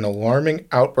repeated an alarming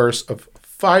outburst of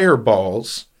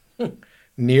fireballs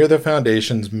near the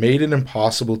foundations made it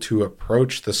impossible to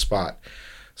approach the spot.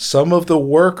 Some of the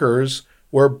workers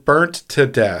were burnt to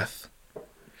death,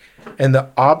 and the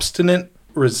obstinate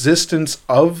resistance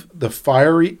of the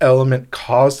fiery element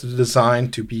caused the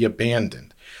design to be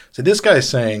abandoned. So this guy is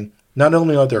saying not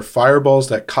only are there fireballs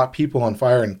that caught people on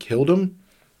fire and killed them,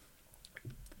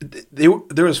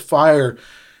 there was fire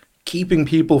keeping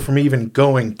people from even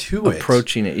going to it.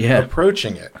 Approaching it, yeah.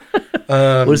 Approaching it.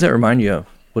 What does that remind you of?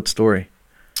 What story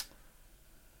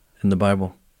in the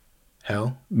Bible?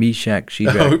 Hell? Meshach,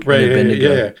 Shadrach, Oh, and right,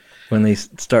 Abednego. yeah. When they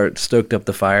stoked up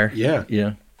the fire. Yeah.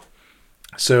 Yeah.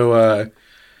 So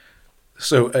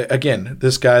again,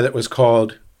 this guy that was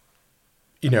called,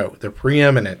 the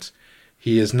preeminent,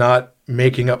 he is not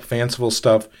making up fanciful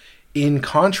stuff in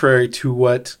contrary to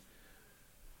what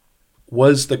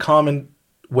was the common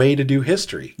way to do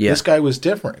history. Yeah. This guy was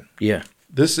different. Yeah.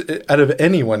 This, out of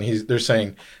anyone, they're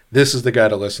saying this is the guy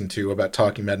to listen to about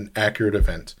talking about an accurate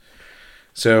event.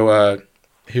 So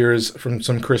here's from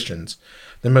some Christians.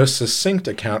 The most succinct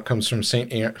account comes from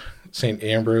Saint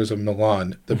Ambrose of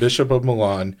Milan, the Bishop of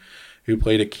Milan, who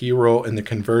played a key role in the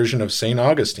conversion of St.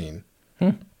 Augustine.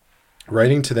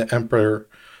 Writing to the Emperor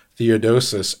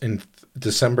Theodosius in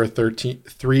December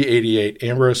 388,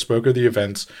 Ambrose spoke of the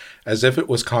events as if it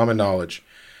was common knowledge.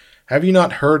 Have you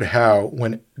not heard how,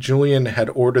 when Julian had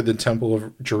ordered the Temple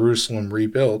of Jerusalem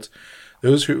rebuilt,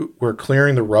 those who were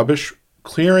clearing the rubbish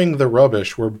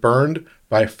were burned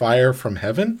by fire from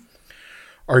heaven?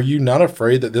 Are you not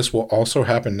afraid that this will also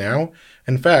happen now?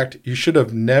 In fact, you should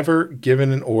have never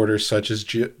given an order such as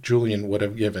Julian would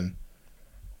have given.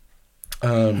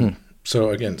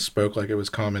 So again, spoke like it was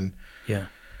common. Yeah.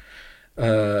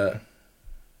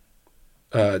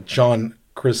 John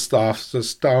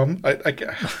Chrysostom.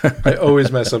 I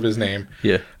always mess up his name.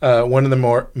 Yeah. One of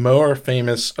the more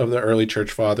famous of the early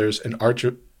church fathers, an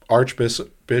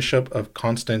Archbishop of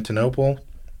Constantinople.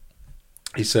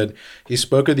 He said he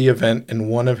spoke of the event in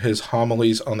one of his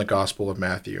homilies on the Gospel of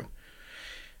Matthew.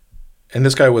 And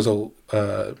this guy was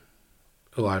alive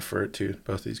for it too,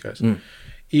 both these guys.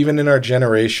 Even in our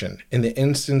generation, in the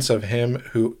instance of him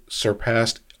who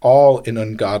surpassed all in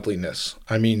ungodliness,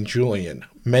 I mean Julian,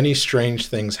 many strange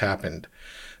things happened.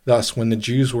 Thus, when the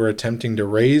Jews were attempting to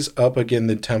raise up again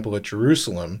the temple at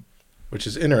Jerusalem, which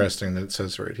is interesting that it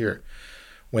says right here,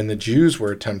 when the Jews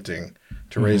were attempting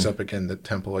to raise up again the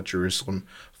temple at Jerusalem,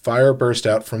 fire burst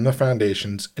out from the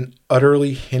foundations and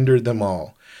utterly hindered them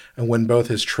all. And when both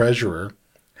his treasurer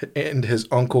and his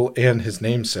uncle and his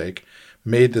namesake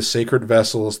made the sacred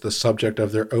vessels the subject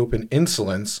of their open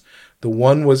insolence, the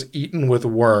one was eaten with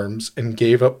worms and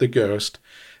gave up the ghost,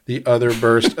 the other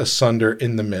burst asunder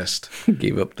in the mist.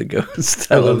 Gave up the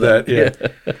ghost. I love that.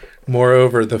 Yeah.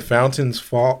 Moreover, the fountains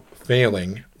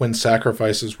failing when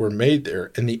sacrifices were made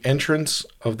there, and the entrance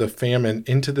of the famine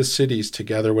into the cities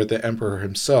together with the emperor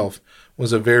himself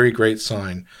was a very great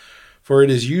sign. For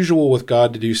it is usual with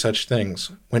God to do such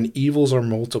things when evils are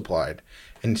multiplied,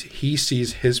 and he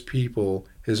sees his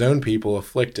own people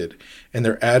afflicted, and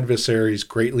their adversaries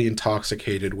greatly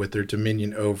intoxicated with their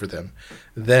dominion over them,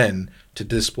 then to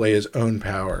display his own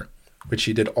power, which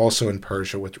he did also in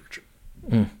Persia with Richard.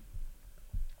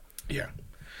 Yeah.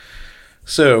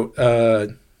 So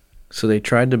they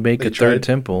tried to make a third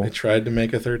temple. They tried to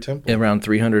make a third temple around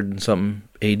 300 and something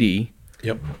AD.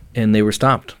 Yep. And they were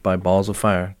stopped by balls of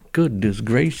fire. Goodness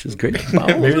gracious, great balls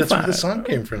Maybe of that's fire. where the song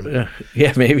came from.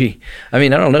 Yeah, maybe. I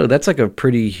mean, I don't know. That's like a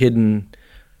pretty hidden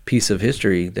piece of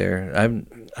history there.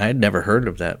 I had never heard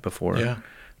of that before. Yeah.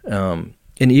 And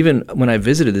even when I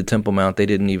visited the Temple Mount, they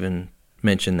didn't even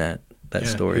mention that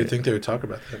story. You'd think they would talk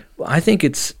about that. Well, I think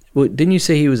it's. Well, didn't you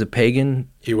say he was a pagan?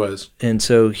 He was. And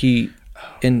so he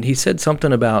said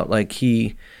something about like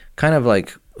he kind of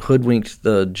like hoodwinked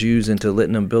the Jews into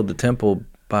letting them build the temple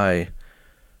by.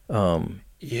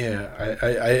 Yeah,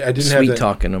 I didn't sweet have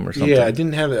talking them or something. Yeah, I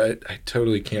didn't have it. I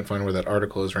totally can't find where that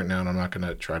article is right now, and I'm not going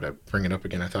to try to bring it up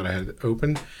again. I thought I had it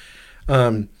open.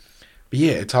 But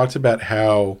yeah, it talked about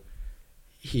how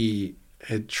he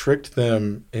had tricked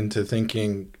them into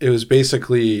thinking it was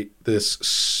basically this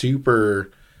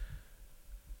super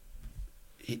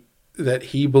that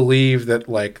he believed that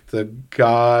like the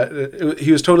God,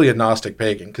 he was totally a Gnostic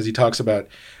pagan because he talks about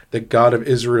the God of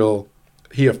Israel.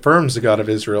 He affirms the God of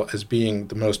Israel as being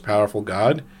the most powerful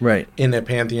God, right, in a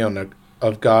pantheon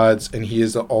of gods, and he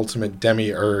is the ultimate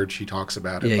demiurge. He talks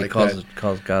about it. Yeah, like he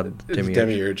calls God demiurge.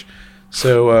 Demiurge.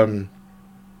 So,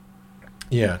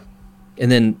 yeah.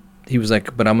 And then he was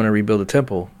like, "But I'm going to rebuild a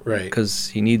temple, Right? Because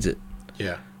he needs it,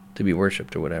 Yeah. to be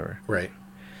worshipped or whatever." Right.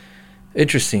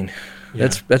 Interesting. Yeah.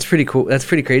 That's pretty cool. That's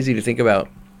pretty crazy to think about.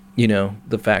 You know,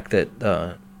 the fact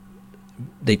that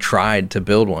they tried to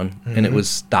build one and it was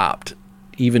stopped,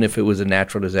 even if it was a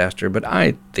natural disaster. But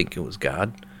I think it was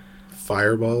God.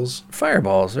 Fireballs.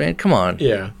 Fireballs, man. Come on.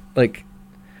 Yeah. Like,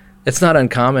 it's not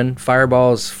uncommon.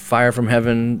 Fireballs, fire from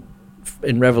heaven.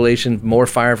 In Revelation, more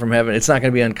fire from heaven. It's not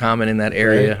going to be uncommon in that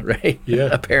area, right? Yeah.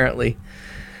 Apparently.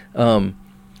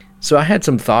 So I had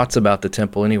some thoughts about the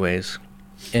temple anyways.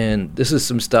 And this is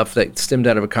some stuff that stemmed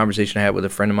out of a conversation I had with a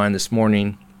friend of mine this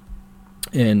morning.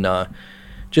 And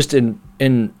just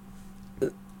and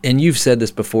you've said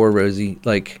this before, Rosie,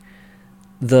 like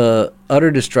the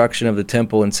utter destruction of the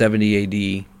temple in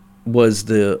 70 AD was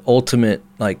the ultimate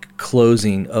like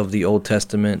closing of the Old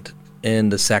Testament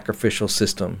and the sacrificial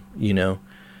system. You know,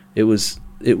 it was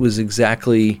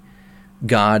exactly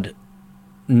God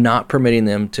not permitting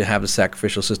them to have a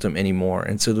sacrificial system anymore.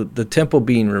 And so the temple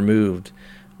being removed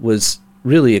was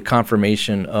really a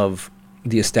confirmation of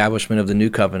the establishment of the new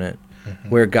covenant,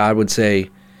 where God would say,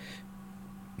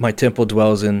 my temple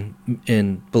dwells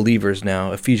in believers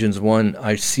now. Ephesians 1,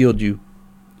 I sealed you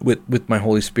with my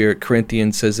Holy Spirit.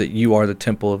 Corinthians says that you are the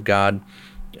temple of God.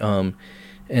 And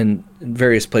in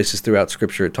various places throughout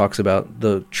Scripture, it talks about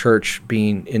the church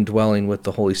being indwelling with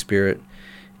the Holy Spirit.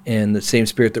 And the same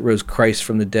Spirit that rose Christ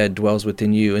from the dead dwells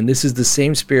within you. And this is the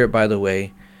same Spirit, by the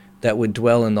way, that would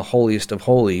dwell in the holiest of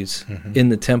holies in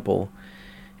the temple.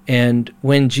 And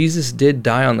when Jesus did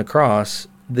die on the cross,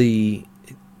 it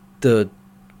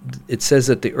says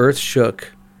that the earth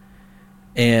shook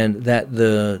and that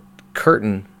the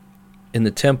curtain in the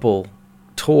temple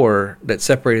tore that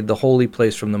separated the holy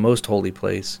place from the most holy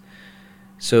place.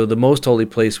 So the most holy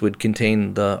place would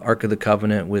contain the Ark of the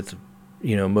Covenant with,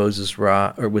 you know, Moses'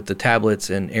 rod, or with the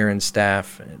tablets and Aaron's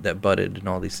staff that budded and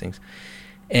all these things.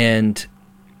 And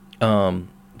some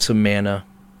manna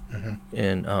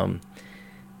and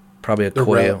probably a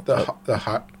quail.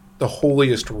 The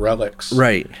holiest relics.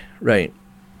 Right.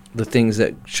 The things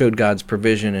that showed God's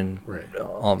provision and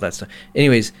all of that stuff.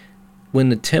 Anyways, when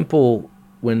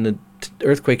the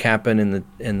earthquake happened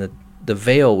and the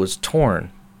veil was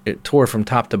torn, it tore from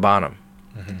top to bottom,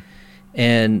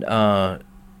 and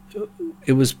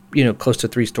it was, you know, close to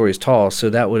 3 stories tall. So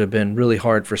that would have been really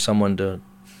hard for someone to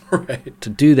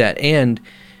do that. And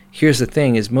here's the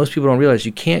thing: is most people don't realize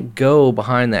you can't go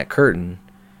behind that curtain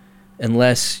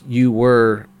unless you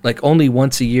were, like, only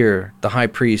once a year the high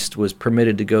priest was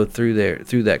permitted to go through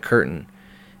that curtain,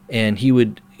 and he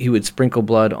would sprinkle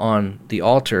blood on the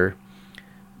altar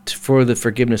for the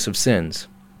forgiveness of sins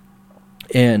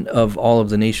and of all of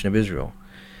the nation of Israel.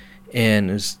 And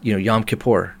it was, you know, Yom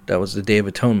Kippur, that was the Day of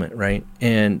Atonement, right?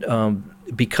 And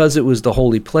because it was the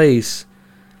holy place,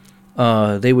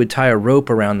 they would tie a rope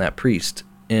around that priest.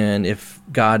 And if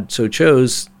God so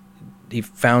chose, he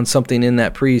found something in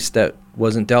that priest that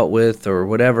wasn't dealt with or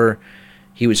whatever,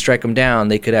 he would strike him down.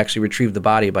 They could actually retrieve the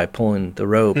body by pulling the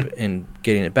rope and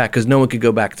getting it back, because no one could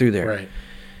go back through there. Right.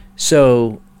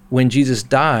 So when Jesus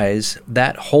dies,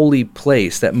 that holy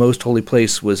place, that most holy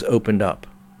place, was opened up.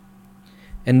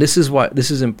 And this is why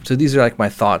so these are like my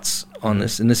thoughts on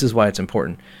this, and this is why it's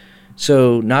important.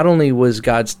 So not only was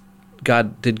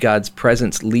did God's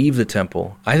presence leave the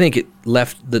temple, I think it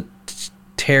left, the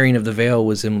tearing of the veil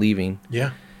was him leaving.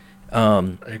 Yeah.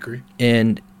 I agree.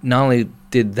 And not only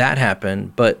did that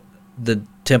happen, but the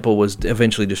temple was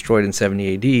eventually destroyed in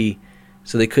 70 AD,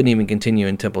 so they couldn't even continue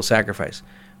in temple sacrifice.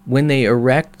 When they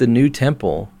erect the new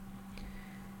temple,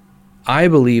 I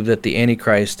believe that the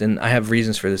Antichrist, and I have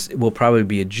reasons for this, will probably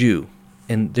be a Jew.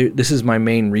 And this is my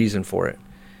main reason for it.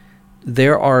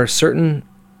 There are certain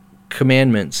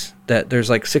commandments that there's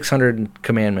like 600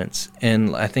 commandments,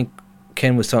 and I think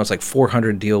Ken was telling us like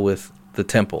 400 deal with the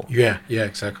temple. Yeah,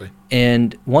 exactly.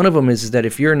 And one of them is that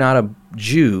if you're not a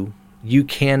Jew, you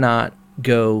cannot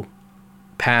go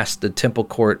past the temple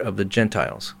court of the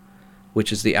Gentiles,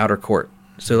 which is the outer court.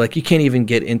 So like you can't even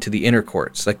get into the inner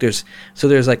courts. Like there's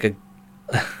like a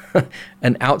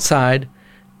an outside,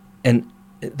 and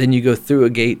then you go through a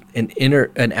gate,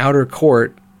 an outer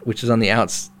court, which is on the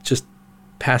outs, just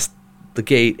past the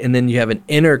gate, and then you have an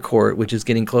inner court, which is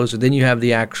getting closer. Then you have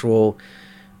the actual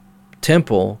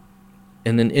temple,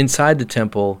 and then inside the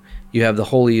temple you have the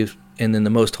holy and then the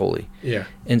most holy. Yeah.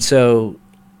 And so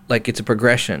like it's a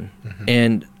progression,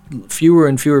 and fewer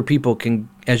and fewer people can,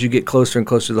 as you get closer and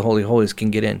closer to the Holy of Holies,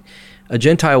 can get in. A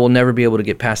Gentile will never be able to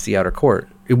get past the outer court.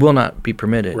 It will not be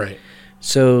permitted. Right.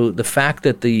 So the fact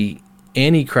that the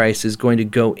Antichrist is going to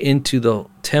go into the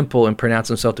temple and pronounce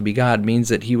himself to be God means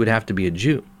that he would have to be a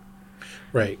Jew.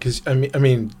 Right. Because I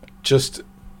mean, just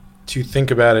to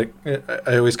think about it,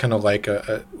 I always kind of like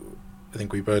I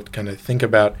think we both kind of think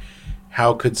about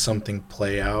how could something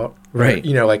play out. Right.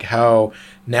 You know, like how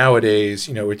nowadays,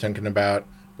 you know, we're thinking about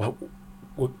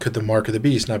what could the mark of the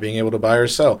beast, not being able to buy or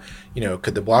sell, you know,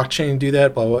 could the blockchain do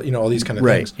that? Blah, blah, you know, all these kind of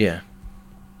things. Right. Yeah.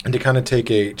 And to kind of take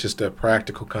just a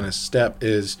practical kind of step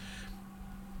is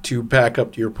to back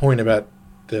up to your point about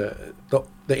the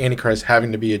Antichrist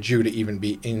having to be a Jew to even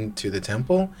be into the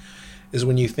temple, is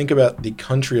when you think about the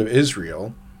country of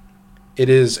Israel, it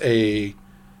is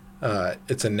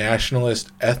it's a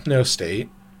nationalist ethno-state.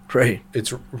 Right.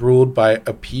 It's ruled by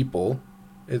a people.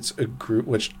 It's a group,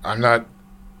 which I'm not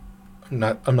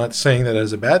saying that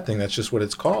as a bad thing. That's just what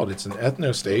it's called. It's an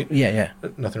ethno-state. Yeah.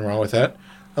 Nothing wrong with that.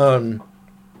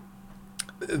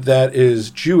 That is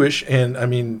Jewish, and I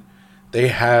mean, it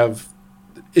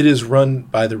is run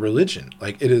by the religion.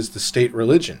 Like, it is the state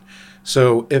religion.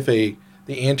 So if the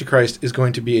Antichrist is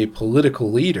going to be a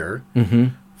political leader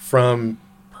from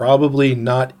probably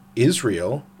not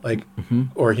Israel, like,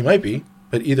 or he might be,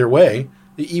 but either way,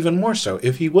 even more so,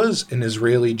 if he was an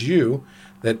Israeli Jew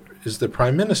that is the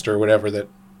prime minister or whatever that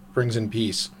brings in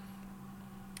peace,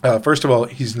 first of all,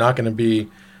 he's not going to be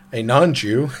a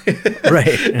non-Jew.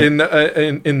 Right. in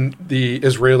the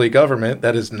Israeli government.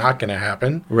 That is not going to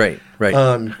happen. Right.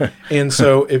 And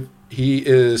so if he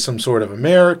is some sort of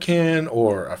American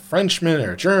or a Frenchman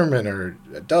or a German or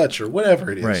a Dutch or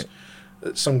whatever it is, right,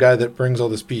 some guy that brings all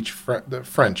this speech, the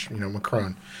French, you know,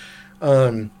 Macron,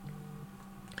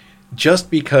 just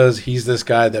because he's this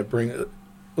guy that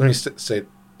let me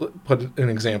put an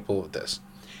example of this.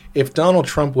 If Donald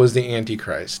Trump was the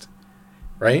Antichrist,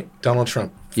 right? Donald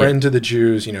Trump, friend to the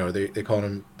Jews, you know, they called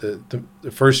him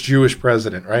the first Jewish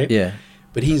president, right? Yeah.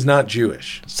 But he's not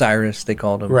Jewish. Cyrus, they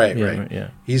called him. Right.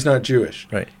 Yeah. He's not Jewish.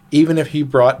 Right. Even if he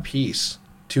brought peace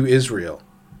to Israel,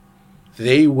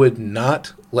 they would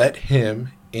not let him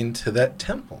into that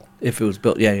temple. If it was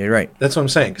built. Yeah, you're right. That's what I'm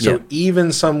saying. So Yeah.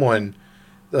 even someone,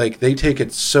 like, they take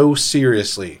it so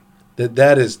seriously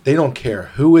that is, they don't care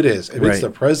who it is. If Right. it's the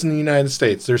president of the United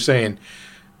States, they're saying,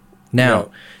 Now,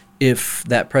 no. if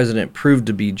that president proved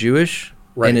to be Jewish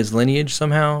Right. in his lineage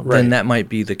somehow, Right. then that might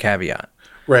be the caveat.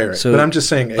 Right. So, but I'm just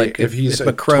saying, like, if he's if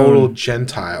a Macron- total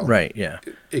Gentile, Right, yeah.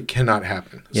 it cannot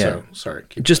happen. Yeah. So, sorry.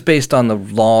 Just based on the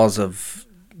laws of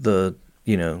the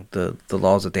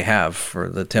laws that they have for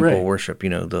the temple Right. worship, you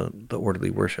know, the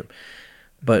orderly worship.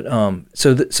 But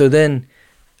so then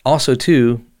also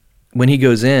too, when he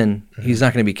goes in, he's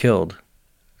not going to be killed.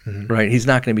 Right? He's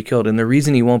not going to be killed. And the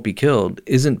reason he won't be killed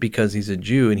isn't because he's a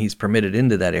Jew and he's permitted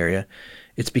into that area.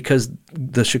 It's because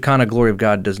the Shekinah glory of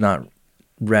God does not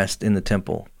rest in the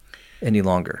temple any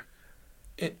longer.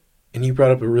 and you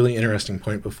brought up a really interesting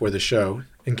point before the show,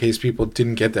 in case people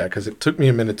didn't get that, because it took me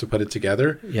a minute to put it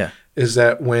together. Yeah. Is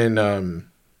that when,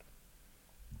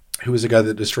 who was the guy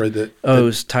that destroyed it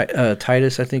was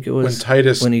Titus, I think it was.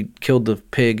 When he killed the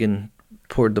pig and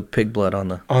poured the pig blood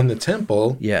on the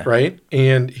temple. Yeah. Right?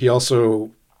 And he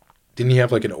also, didn't he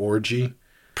have like an orgy?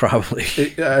 Probably.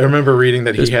 I remember reading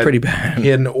that he had pretty bad. He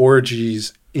had an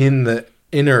orgies in the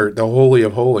Holy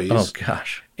of Holies. Oh,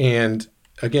 gosh. And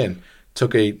again,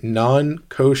 took a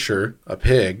non-kosher, a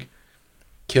pig,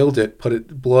 killed it,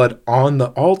 put blood on the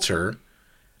altar,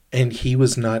 and he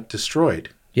was not destroyed.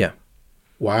 Yeah.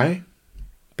 Why?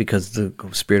 Because the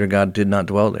Spirit of God did not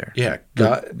dwell there. Yeah.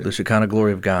 The Shekinah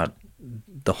glory of God,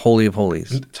 the Holy of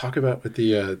Holies. Talk about with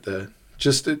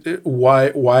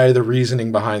why the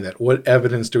reasoning behind that. What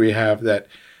evidence do we have that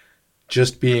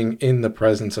just being in the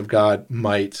presence of God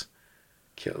might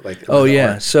kill? Oh,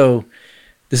 yeah. So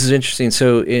this is interesting.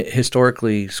 So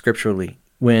historically, scripturally,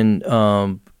 when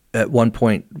at one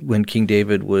point when King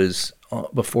David was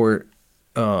before,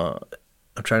 I'm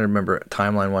trying to remember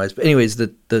timeline wise, but anyways,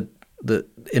 the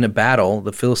in a battle,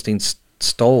 the Philistines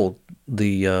stole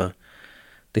the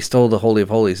Holy of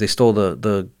Holies. They stole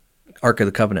the Ark of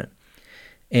the Covenant,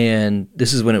 and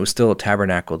this is when it was still a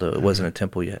tabernacle, though it wasn't a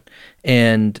temple yet.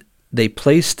 And they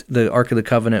placed the Ark of the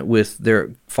Covenant with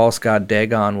their false god.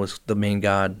 Dagon was the main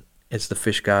god. It's the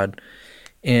fish god.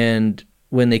 And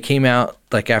when they came out,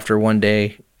 like after one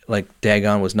day, like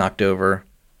Dagon was knocked over,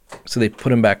 so they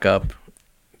put him back up.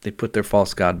 They put their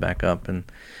false god back up, and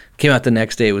came out the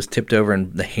next day. It was tipped over,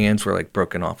 and the hands were like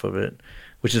broken off of it,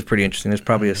 which is pretty interesting. There's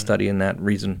probably a study in that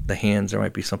reason. The hands, there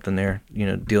might be something there,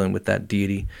 dealing with that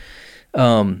deity.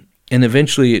 And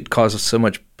eventually, it caused so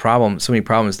many problems.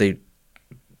 They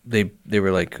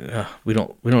were like, we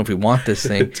don't know if we want this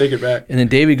thing. Take it back. And then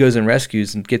David goes and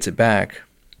rescues and gets it back.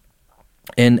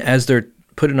 And as they're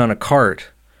putting on a cart,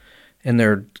 and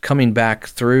they're coming back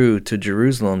through to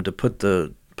Jerusalem to put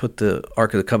the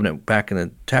Ark of the Covenant back in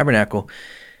the tabernacle,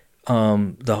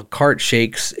 the cart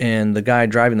shakes, and the guy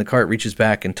driving the cart reaches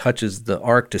back and touches the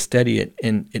ark to steady it,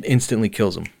 and it instantly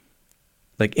kills him.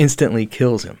 Like, instantly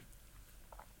kills him.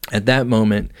 At that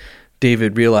moment,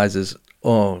 David realizes,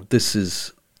 oh, this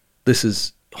is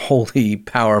holy,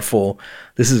 powerful.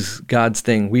 This is God's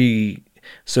thing.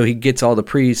 So he gets all the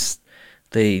priests.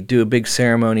 They do a big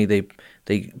ceremony. They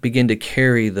begin to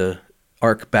carry the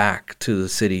ark back to the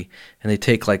city, and they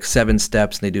take like 7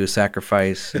 steps, and they do a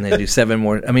sacrifice, and they do 7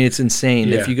 more. I mean, it's insane.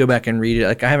 Yeah. If you go back and read it,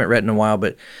 like I haven't read in a while,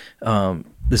 but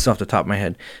this is off the top of my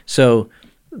head. So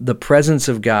the presence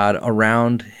of God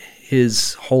around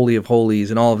his Holy of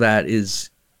Holies and all of that it's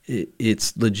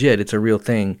legit. It's a real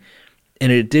thing.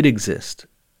 And it did exist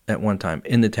at one time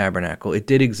in the tabernacle. It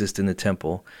did exist in the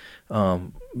temple.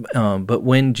 But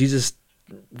when Jesus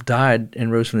died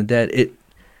and rose from the dead,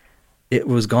 it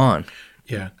was gone.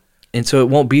 Yeah. And so it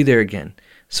won't be there again.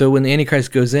 So when the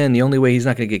Antichrist goes in, the only way he's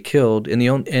not going to get killed,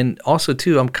 and also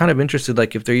too, I'm kind of interested,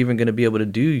 like if they're even going to be able to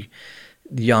do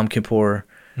Yom Kippur,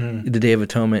 the Day of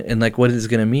Atonement, and like what is it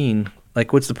going to mean?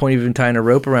 Like, what's the point of even tying a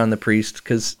rope around the priest?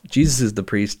 Because Jesus is the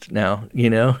priest now,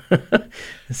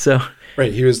 So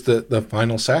right, he was the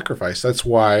final sacrifice. That's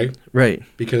why. Right.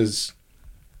 Because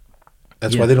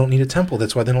that's why they don't need a temple.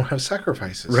 That's why they don't have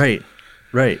sacrifices. Right.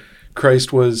 Right.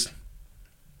 Christ was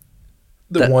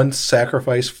the one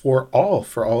sacrifice for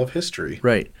all of history.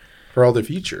 Right. For all the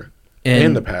future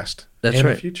and the past. That's and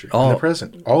right. The future and the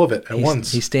present. All of it at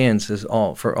once. He stands as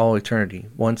all for all eternity,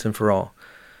 once and for all.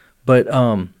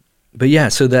 But yeah,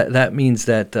 so that means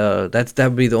that that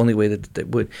would be the only way that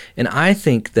would. And I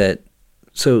think that,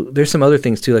 so there's some other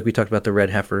things too, like we talked about the red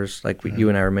heifers, like you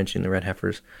and I were mentioning the red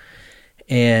heifers,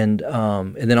 and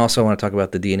then also I want to talk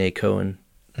about the DNA Cohen,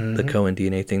 the Cohen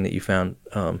DNA thing that you found.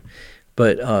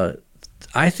 But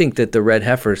I think that the red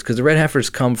heifers, because the red heifers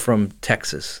come from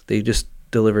Texas, they just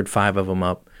delivered 5 of them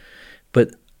up,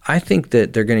 but I think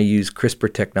that they're going to use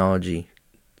CRISPR technology,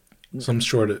 some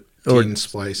sort of gene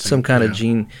splicing, some kind of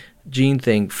gene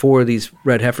thing for these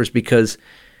red heifers, because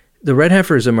the red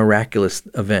heifer is a miraculous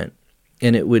event,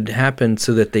 and it would happen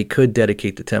so that they could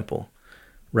dedicate the temple,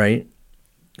 right?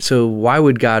 So why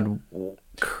would God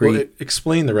create?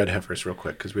 Explain the red heifers real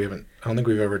quick, because I don't think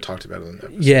we've ever talked about it in the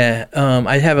episode. Yeah,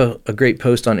 I have a great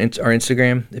post on our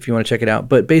Instagram if you want to check it out.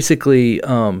 But basically,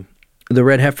 the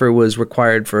red heifer was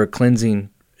required for a cleansing.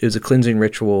 It was a cleansing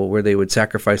ritual where they would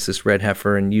sacrifice this red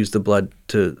heifer and use the blood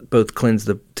to both cleanse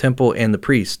the temple and the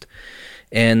priest.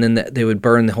 And then they would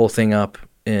burn the whole thing up,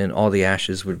 and all the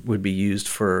ashes would be used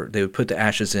they would put the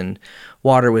ashes in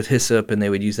water with hyssop, and they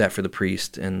would use that for the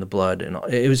priest and the blood. And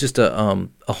it was just a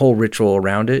whole ritual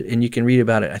around it. And you can read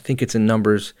about it. I think it's in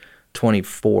Numbers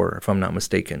 24, if I'm not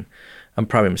mistaken. I'm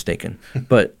probably mistaken,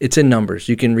 but it's in Numbers.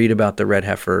 You can read about the red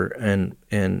heifer and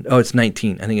it's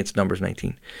 19. I think it's Numbers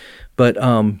 19. But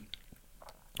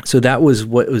so that was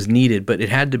what was needed, but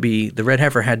the red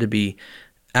heifer had to be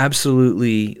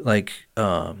absolutely like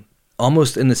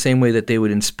almost in the same way that they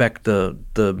would inspect the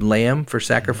lamb for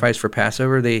sacrifice for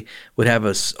Passover. They would have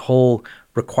a whole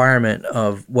requirement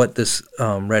of what this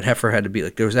red heifer had to be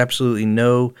like. There was absolutely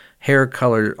no hair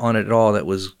color on it at all that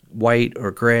was white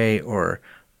or gray or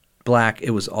black. It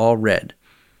was all red,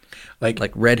 like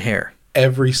red hair.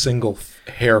 Every single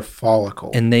hair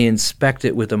follicle. And they inspect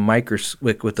it with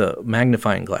a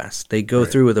magnifying glass. They go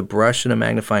through with a brush and a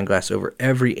magnifying glass over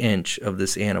every inch of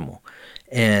this animal.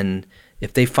 And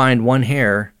if they find one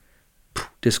hair,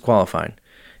 disqualified.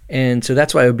 And so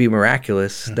that's why it would be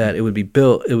miraculous that it would be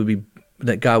built,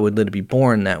 that God would let it be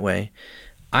born that way.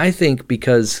 I think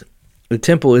because the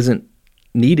temple isn't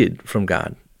needed from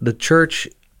God. The church,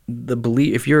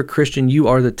 if you're a Christian, you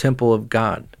are the temple of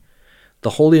God. The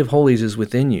Holy of Holies is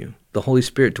within you. The Holy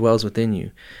Spirit dwells within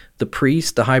you. The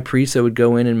priest, the high priest that would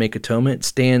go in and make atonement,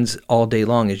 stands all day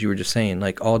long, as you were just saying,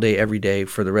 like all day, every day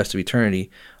for the rest of eternity,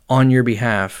 on your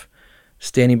behalf,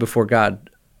 standing before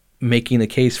God, making the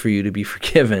case for you to be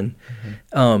forgiven,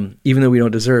 even though we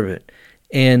don't deserve it.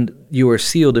 And you are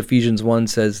sealed. Ephesians 1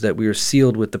 says that we are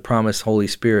sealed with the promised Holy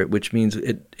Spirit, which means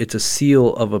it's a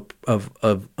seal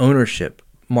of ownership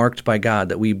marked by God,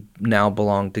 that we now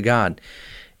belong to God.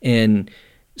 And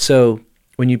so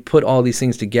when you put all these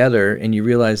things together and you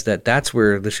realize that that's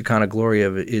where the Shekinah glory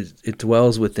of it is, it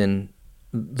dwells within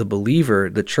the believer,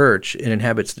 the church, and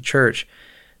inhabits the church,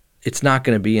 it's not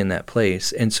going to be in that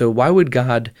place. And so why would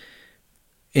God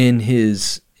and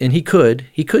he could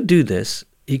do this.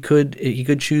 He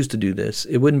could choose to do this.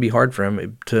 It wouldn't be hard for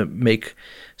him to make,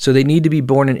 so they need to be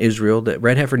born in Israel. That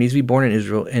red heifer needs to be born in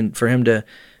Israel, and for him to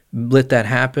let that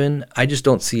happen, I just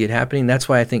don't see it happening. That's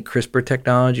why I think CRISPR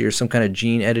technology or some kind of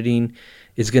gene editing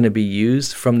is going to be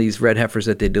used from these red heifers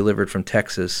that they delivered from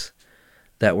Texas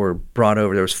that were brought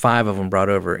over. There was 5 of them brought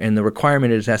over, and the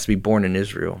requirement is it has to be born in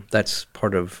Israel. That's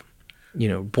part of,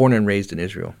 born and raised in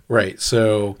Israel. Right.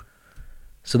 So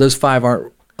those 5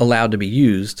 aren't allowed to be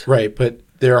used. Right, but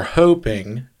they're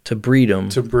hoping to breed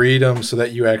them so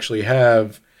that you actually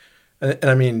have, and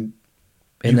I mean,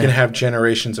 you can have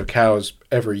generations of cows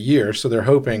every year. So they're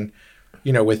hoping,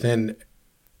 within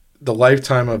the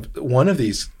lifetime of one of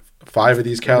these 5 of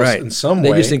these cows in some way.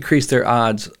 They just increase their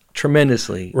odds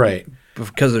tremendously. Right.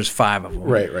 Because there's 5 of them.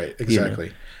 Right.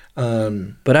 Exactly.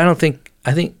 But I think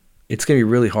it's going to be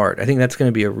really hard. I think that's going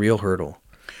to be a real hurdle.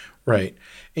 Right.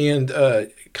 And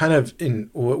kind of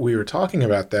in what we were talking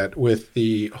about that with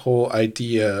the whole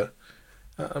idea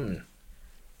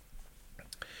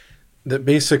that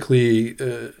basically,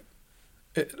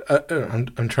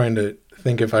 I'm trying to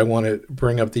think if I want to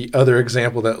bring up the other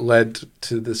example that led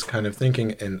to this kind of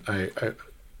thinking, and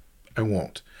I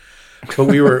won't. But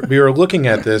we were looking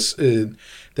at this the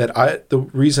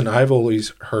reason I've always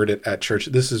heard it at church.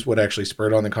 This is what actually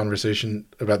spurred on the conversation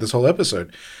about this whole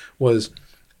episode, was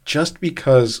just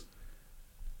because,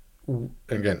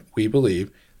 again, we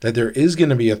believe that there is going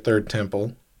to be a third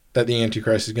temple that the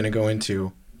Antichrist is going to go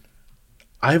into.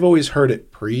 I've always heard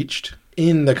it preached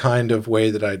in the kind of way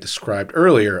that I described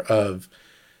earlier of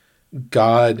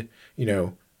God,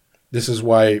 this is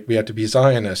why we have to be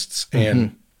Zionists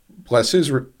and bless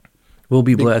Israel. We'll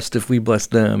be blessed if we bless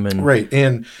them. And right.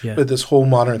 And but this whole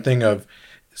modern thing of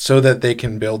so that they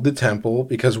can build the temple,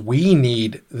 because we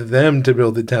need them to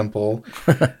build the temple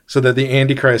so that the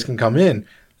Antichrist can come in.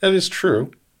 That is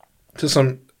true to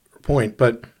some point,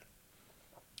 but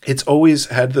it's always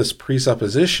had this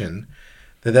presupposition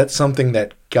that that's something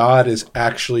that God is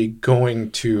actually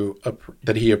going to,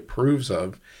 that he approves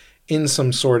of in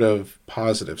some sort of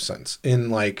positive sense.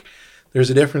 There's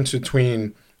a difference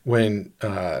between when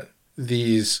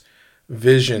these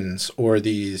visions or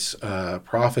these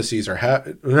prophecies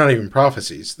are they're not even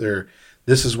prophecies.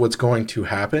 This is what's going to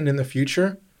happen in the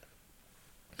future.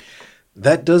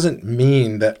 That doesn't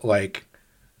mean that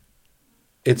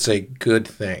it's a good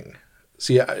thing.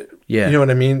 See, you know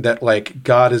what I mean? That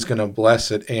God is going to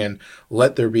bless it and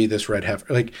let there be this red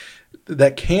heifer.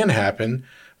 That can happen,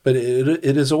 but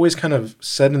it is always kind of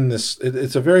said in this.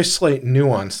 It's a very slight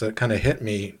nuance that kind of hit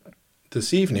me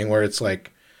this evening, where it's I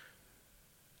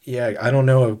don't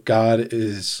know if God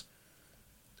is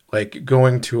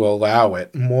going to allow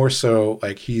it. More so,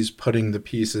 he's putting the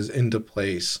pieces into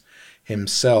place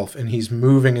himself, and he's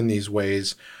moving in these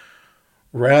ways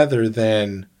rather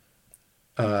than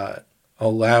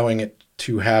allowing it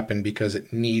to happen because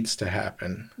it needs to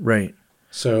happen. Right.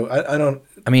 So I don't.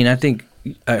 I mean, I think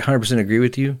I 100% agree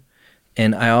with you.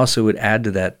 And I also would add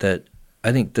to that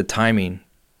I think the timing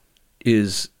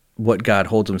is what God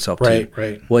holds himself to.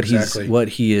 Right. What Exactly. what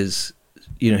he is,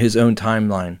 his own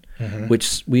timeline,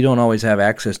 which we don't always have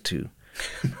access to.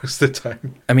 Most of the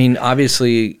time. I mean,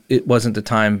 obviously, it wasn't the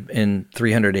time in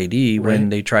 300 AD when Right.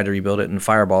 they tried to rebuild it and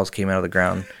fireballs came out of the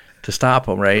ground to stop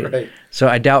them, right? Right. So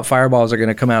I doubt fireballs are going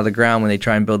to come out of the ground when they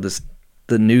try and build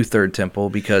the new third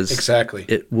temple, because Exactly.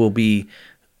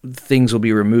 things will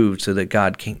be removed so that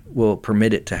God will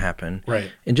permit it to happen.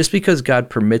 Right. And just because God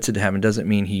permits it to happen doesn't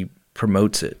mean he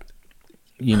promotes it.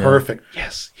 Perfect.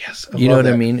 Yes. You know love what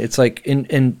I that. mean? It's like,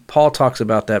 and Paul talks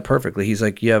about that perfectly. He's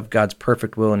like, you have God's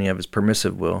perfect will and you have his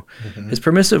permissive will. Mm-hmm. His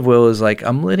permissive will is like,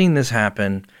 I'm letting this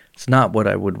happen. It's not what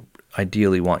I would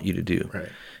ideally want you to do. Right.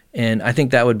 And I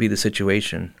think that would be the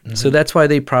situation. Mm-hmm. So that's why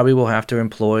they probably will have to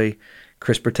employ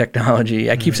CRISPR technology.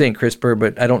 I Mm-hmm. keep saying CRISPR,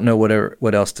 but I don't know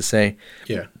what else to say.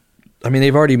 Yeah. I mean,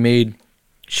 they've already made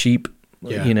sheep,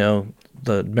 Yeah.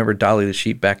 remember Dolly the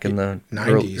sheep back in the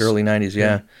 90s. early 90s,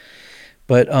 yeah.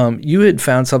 But you had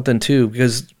found something too,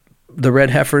 because the red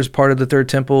heifer is part of the third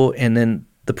temple, and then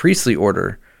the priestly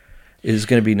order is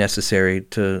going to be necessary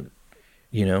to,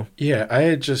 Yeah. I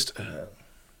had just.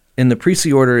 and the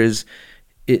priestly order is,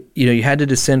 you had to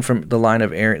descend from the line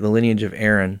of Aaron, the lineage of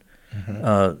Aaron,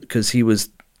 because he was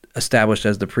established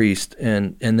as the priest,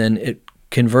 and then it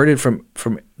converted from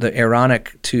the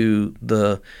Aaronic to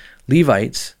the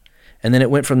Levites. And then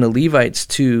it went from the Levites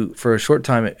for a short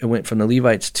time, it went from the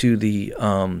Levites to the,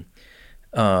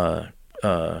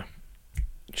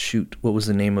 what was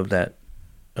the name of that?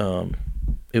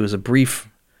 It was a brief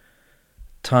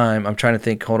time. I'm trying to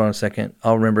think. Hold on a second.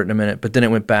 I'll remember it in a minute. But then it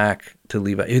went back to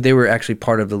Levi. They were actually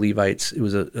part of the Levites. It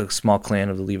was a small clan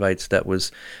of the Levites that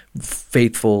was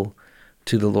faithful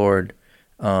to the Lord.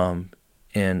 And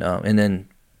then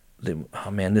oh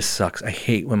man, this sucks. I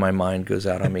hate when my mind goes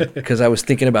out on me because I was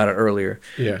thinking about it earlier.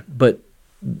 Yeah. But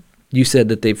you said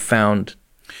that they've found.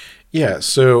 Yeah.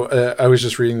 So I was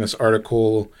just reading this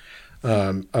article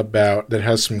about that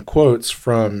has some quotes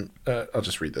from. I'll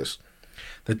just read this.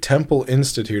 The Temple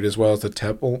Institute, as well as the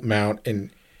Temple Mount and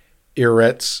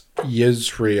Eretz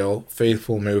Yisrael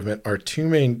Faithful Movement, are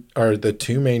the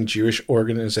two main Jewish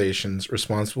organizations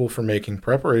responsible for making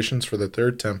preparations for the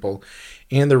Third Temple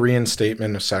and the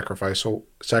reinstatement of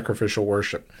sacrificial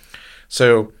worship.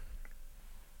 So,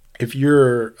 if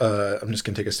you're, I'm just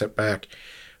going to take a step back.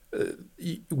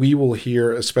 We will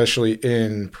hear, especially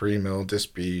in pre-mill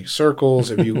Dispy circles,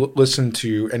 if you listen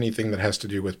to anything that has to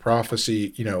do with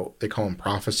prophecy, they call them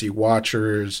prophecy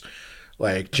watchers,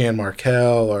 like Jan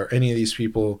Markell or any of these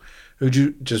people who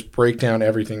just break down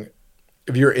everything.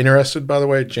 If you're interested, by the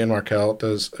way, Jan Markell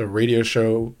does a radio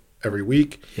show every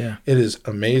week. Yeah. It is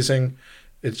amazing.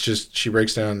 It's just, she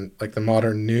breaks down like the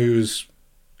modern news.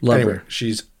 Love her.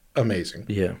 She's amazing.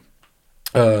 Yeah.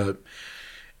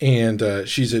 And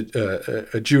she's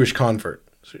a Jewish convert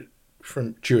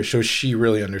from Jewish, so she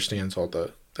really understands all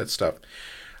that stuff.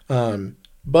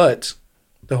 But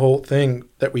the whole thing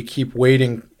that we keep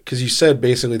waiting, because you said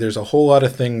basically there's a whole lot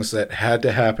of things that had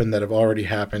to happen that have already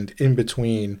happened in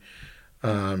between.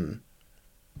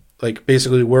 Like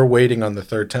basically we're waiting on the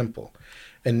third temple.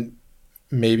 And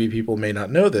maybe people may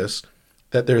not know this,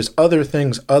 that there's other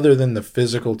things other than the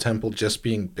physical temple just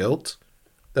being built.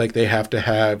 Like they have to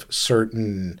have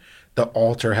the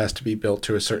altar has to be built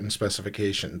to a certain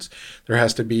specifications. There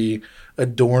has to be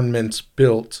adornments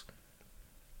built,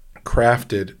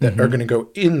 crafted that are going to go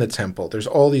in the temple. There's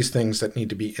all these things that need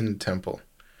to be in the temple.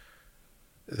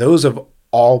 Those have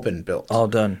all been built. All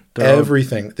done.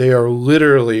 Everything. They are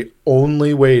literally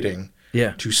only waiting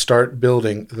Yeah. to start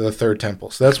building the third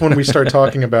temple. So that's when we start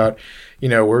talking about,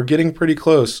 we're getting pretty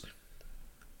close.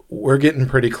 We're getting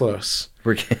pretty close.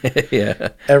 Yeah.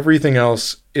 Everything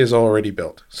else is already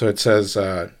built. So it says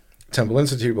Temple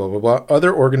Institute, blah, blah, blah.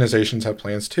 Other organizations have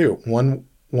plans too. One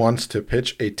wants to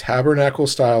pitch a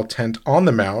tabernacle-style tent on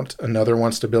the mount. Another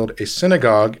wants to build a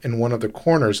synagogue in one of the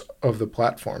corners of the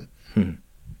platform. And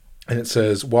it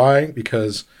says, why?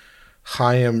 Because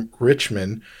Chaim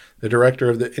Richman, the director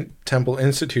of the Temple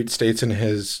Institute, states in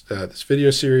his this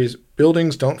video series,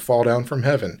 buildings don't fall down from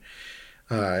heaven.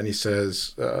 And he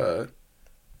says,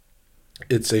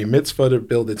 it's a mitzvah to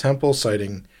build the temple,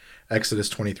 citing Exodus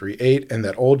 23:8, and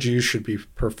that all Jews should be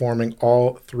performing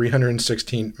all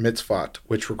 316 mitzvot,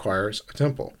 which requires a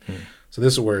temple. So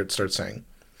this is where it starts saying.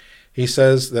 He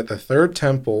says that the third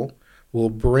temple will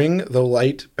bring the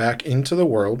light back into the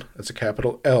world. That's a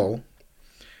capital L.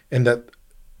 And that,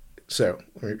 so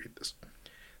let me read this.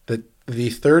 That the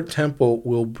third temple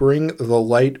will bring the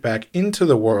light back into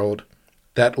the world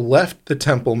that left the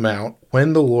Temple Mount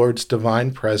when the Lord's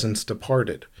divine presence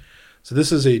departed. So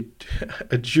this is a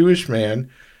Jewish man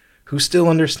who still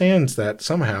understands that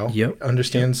somehow. Yep.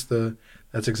 Understands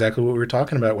that's exactly what we were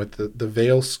talking about with the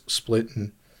veil split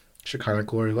and Shekinah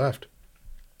glory left.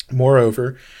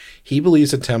 Moreover, he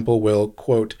believes the temple will,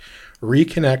 quote,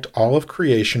 reconnect all of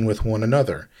creation with one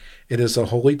another. It is a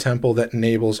holy temple that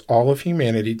enables all of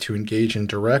humanity to engage in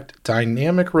direct,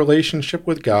 dynamic relationship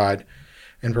with God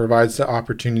and provides the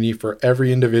opportunity for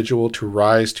every individual to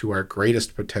rise to our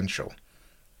greatest potential.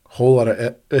 Whole lot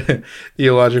of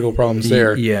theological problems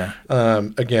there. Yeah.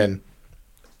 Again,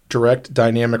 direct,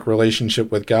 dynamic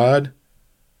relationship with God,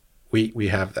 we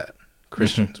have that.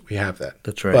 Christians, we have that.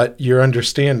 That's right. But you're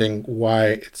understanding why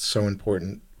it's so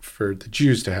important for the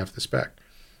Jews to have this back.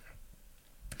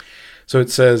 So it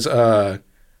says, the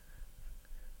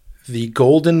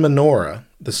golden menorah,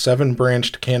 the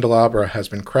 7-branched candelabra, has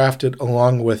been crafted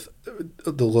along with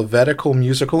the Levitical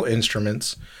musical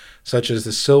instruments, such as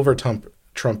the silver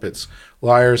trumpets,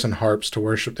 lyres, and harps, to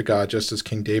worship the God, just as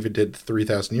King David did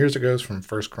 3,000 years ago, from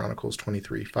 1 Chronicles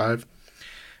 23:5.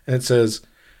 And it says,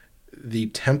 the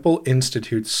Temple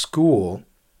Institute School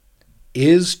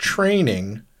is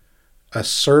training a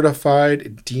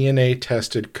certified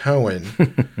DNA-tested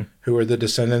Cohen, who are the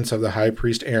descendants of the high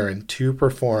priest Aaron, to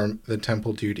perform the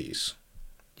temple duties.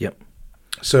 Yep.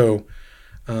 So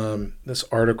this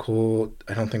article,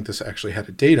 I don't think this actually had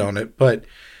a date on it, but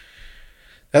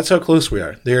that's how close we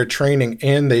are. They are training,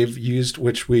 and they've used,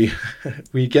 which we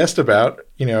guessed about,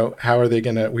 how are they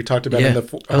going to, we talked about in the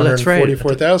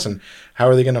 144,000. How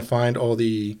are they going to find all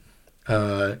the... how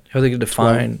are they going to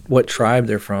define what tribe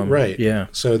they're from? Right. Yeah.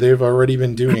 So they've already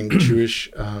been doing Jewish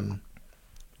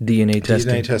DNA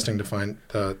testing. DNA testing to find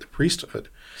the priesthood.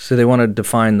 So they want to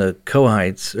define the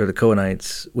Kohites, or the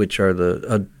Cohenites, which are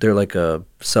they're like a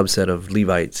subset of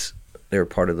Levites. They're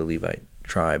part of the Levite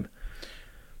tribe.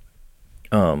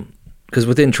 Because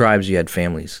within tribes you had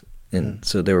families, and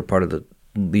so they were part of the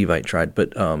Levite tribe.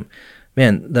 But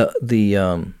man,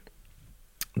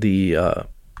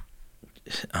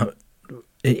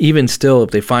 even still,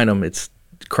 if they find them, it's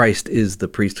Christ is the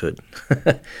priesthood,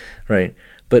 right?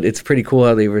 But it's pretty cool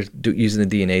how they were using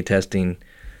the DNA testing.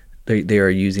 They are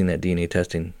using that DNA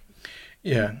testing.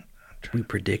 Yeah, we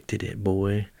predicted it,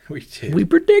 boy. We did. We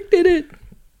predicted it.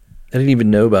 I didn't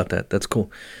even know about that. That's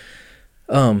cool.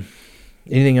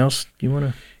 Anything else you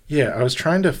want to? Yeah, I was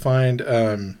trying to find.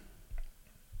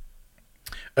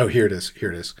 Oh, here it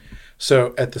is.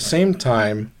 So at the same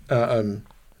time, I'll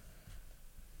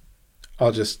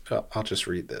just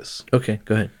read this. Okay,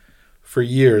 go ahead. For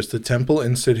years, the Temple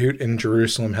Institute in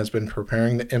Jerusalem has been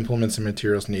preparing the implements and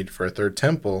materials needed for a third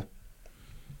temple.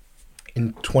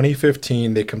 In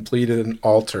 2015, they completed an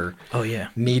altar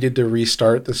needed to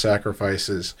restart the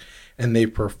sacrifices, and they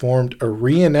performed a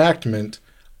reenactment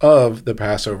of the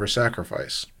Passover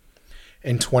sacrifice.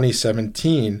 In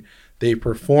 2017, they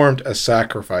performed a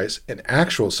sacrifice, an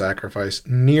actual sacrifice,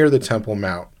 near the Temple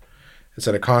Mount. It's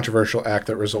a controversial act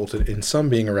that resulted in some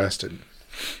being arrested.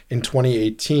 In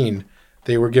 2018,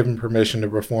 they were given permission to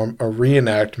perform a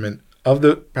reenactment of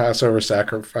the Passover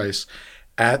sacrifice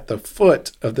at the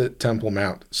foot of the Temple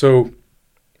Mount. So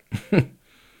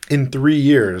in 3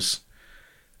 years,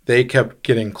 they kept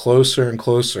getting closer and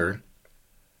closer.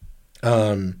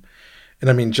 And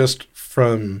I mean, just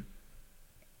from,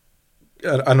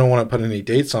 I don't want to put any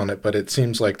dates on it, but it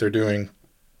seems like they're doing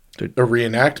a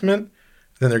reenactment,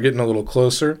 then they're getting a little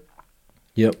closer.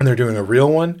 Yep. And they're doing a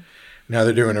real one. Now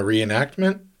they're doing a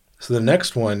reenactment. So the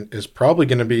next one is probably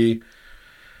going to be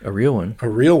a real one.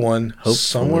 Hopefully.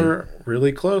 Somewhere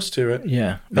really close to it.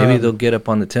 Yeah. Maybe they'll get up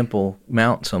on the Temple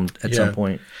Mount at some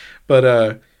point. But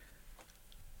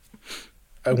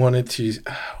I wanted to...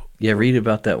 Yeah, read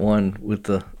about that one with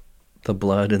the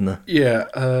blood and the... Yeah.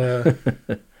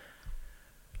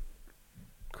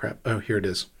 Crap. Oh, here it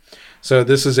is. So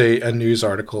this is a news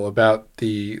article about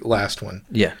the last one.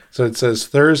 Yeah. So it says,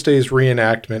 Thursday's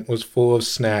reenactment was full of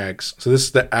snags. So this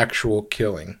is the actual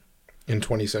killing in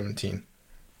 2017.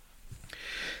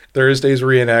 Thursday's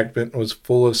reenactment was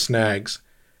full of snags.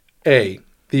 A,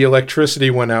 the electricity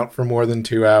went out for more than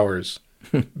 2 hours.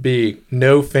 B,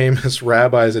 no famous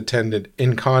rabbis attended,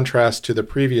 in contrast to the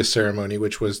previous ceremony,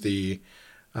 which was the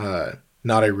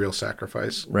not a real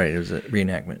sacrifice. Right, it was a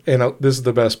reenactment. And this is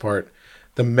the best part.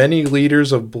 The many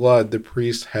liters of blood the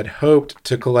priest had hoped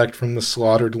to collect from the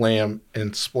slaughtered lamb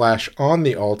and splash on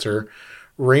the altar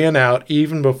ran out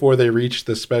even before they reached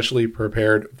the specially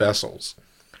prepared vessels.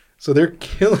 So they're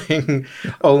killing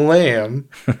a lamb,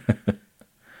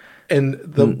 and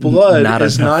the blood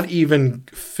is not even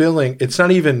filling, it's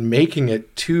not even making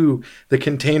it to the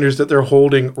containers that they're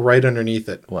holding right underneath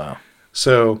it. Wow.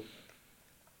 So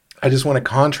I just want to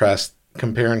contrast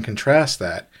compare and contrast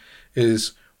that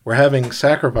is we're having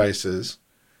sacrifices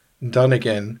done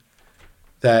again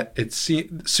that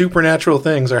supernatural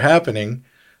things are happening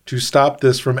to stop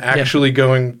this from actually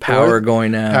going Power forth.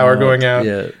 going out. Power going out.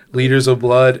 Yeah. Liters of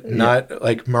blood, not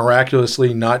like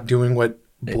miraculously not doing what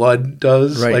blood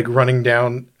does, Right. like running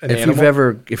down an If animal.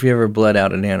 you've ever bled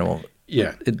out an animal,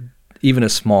 Yeah, even a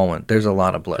small one, there's a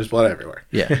lot of blood. there's blood everywhere.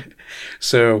 Yeah.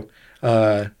 So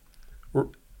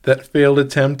that failed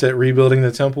attempt at rebuilding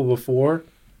the temple before,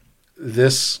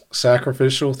 this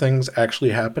sacrificial thing's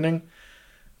actually happening.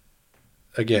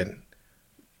 Again,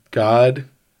 God,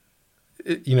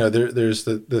 there's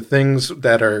the things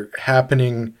that are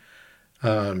happening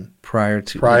prior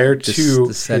to to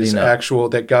the setting his up. actual,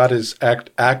 that God is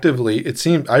actively, it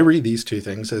seems, I read these two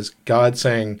things as God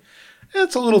saying,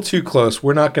 it's a little too close.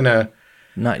 We're not going to,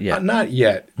 Not yet. not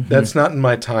yet. That's not in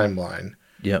my timeline.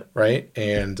 Yep. Right.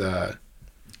 And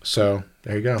so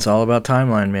there you go. It's all about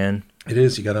timeline, man. It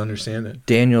is. You got to understand it.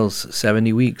 Daniel's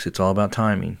 70 weeks. It's all about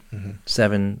timing. Mm-hmm.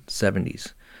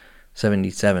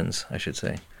 77s, I should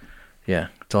say. Yeah,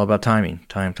 it's all about timing.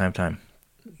 Time.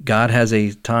 God has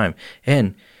a time.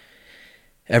 And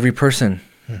every person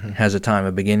has a time,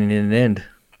 a beginning and an end.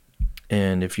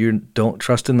 And if you don't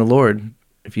trust in the Lord,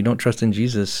 if you don't trust in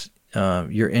Jesus,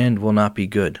 your end will not be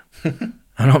good.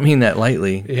 I don't mean that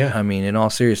lightly. Yeah. I mean, in all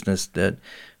seriousness, that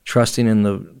trusting in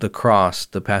the cross,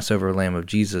 the Passover Lamb of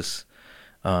Jesus,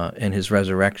 and his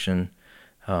resurrection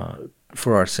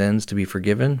for our sins to be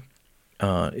forgiven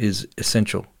is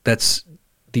essential. That's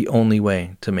the only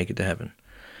way to make it to heaven.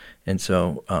 And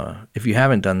so if you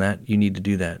haven't done that, you need to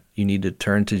do that. You need to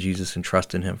turn to Jesus and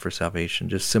trust in him for salvation.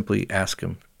 Just simply ask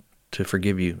him to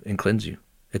forgive you and cleanse you.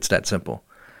 It's that simple.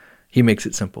 He makes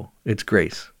it simple. It's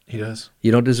grace. He does.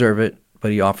 You don't deserve it,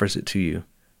 but he offers it to you.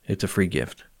 It's a free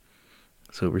gift.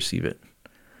 So receive it.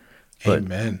 But-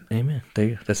 Amen. Amen.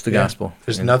 That's the Yeah. gospel.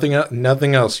 There's And- nothing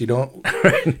else. You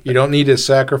don't need to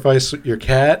sacrifice your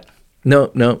cat.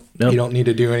 No. You don't need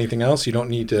to do anything else. You don't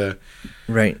need to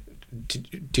Right.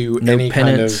 do No any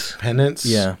penance. kind of penance.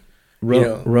 Yeah. You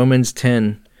know. Romans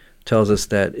 10 tells us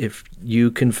that if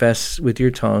you confess with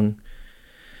your tongue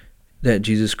that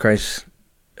Jesus Christ,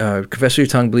 confess with your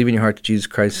tongue, believe in your heart that Jesus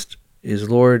Christ is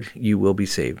Lord, you will be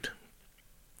saved.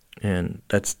 And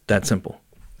that's that simple.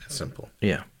 That's simple.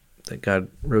 Yeah. That God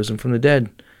rose him from the dead.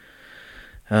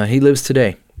 He lives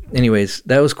today. Anyways,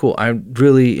 that was cool. I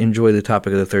really enjoy the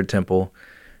topic of the third temple.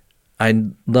 I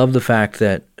love the fact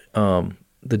that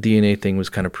the DNA thing was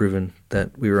kind of proven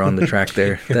that we were on the track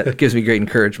there. That gives me great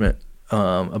encouragement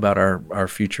about our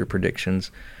future predictions.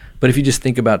 But if you just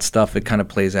think about stuff, it kind of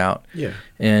plays out. Yeah.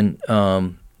 And,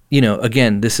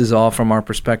 again, this is all from our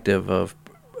perspective of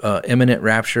imminent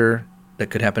rapture that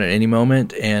could happen at any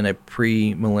moment and a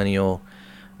pre-millennial,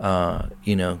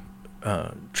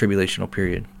 tribulational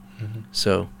period. Mm-hmm.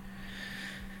 So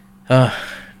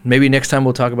maybe next time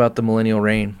we'll talk about the millennial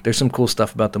reign. There's some cool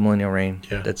stuff about the millennial reign.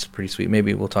 Yeah. That's pretty sweet.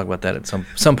 Maybe we'll talk about that at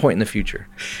some point in the future.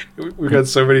 We've got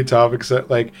so many topics that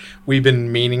like we've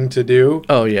been meaning to do,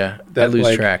 Oh, yeah. I That, lose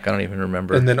like- track. I don't even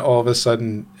remember. and then all of a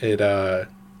sudden it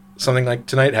something like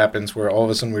tonight happens where all of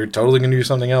a sudden we're totally going to do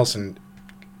something else, and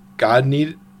I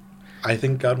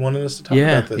think God wanted us to talk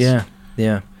about this.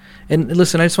 Yeah. And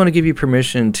listen, I just want to give you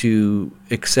permission to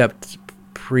accept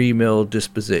pre-mill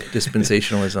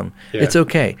dispensationalism. Yeah. It's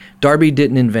okay. Darby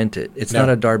didn't invent it. It's No. not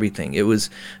a Darby thing. It was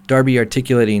Darby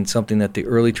articulating something that the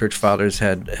early church fathers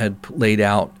had laid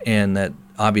out, and that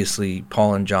obviously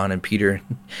Paul and John and Peter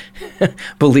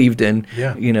believed in.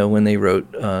 Yeah. Mm-hmm. When they wrote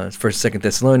First, Second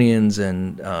Thessalonians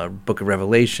and Book of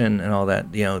Revelation and all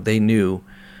that. They knew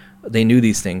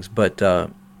these things, but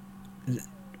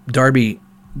Darby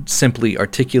simply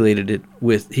articulated it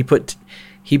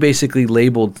he basically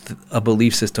labeled a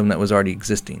belief system that was already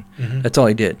existing. Mm-hmm. That's all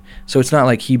he did. So it's not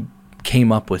like he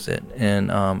came up with it.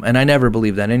 And I never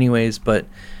believed that anyways, but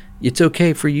it's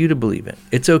okay for you to believe it.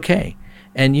 It's okay.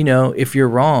 And if we're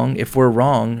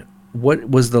wrong, what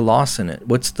was the loss in it?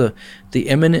 What's the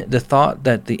thought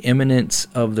that the imminence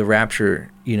of the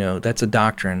rapture, that's a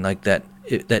doctrine like that,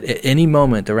 that at any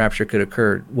moment the rapture could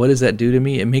occur. What does that do to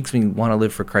me? It makes me want to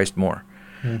live for Christ more.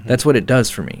 Mm-hmm. That's what it does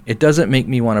for me. It doesn't make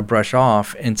me want to brush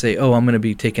off and say, oh, I'm going to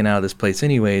be taken out of this place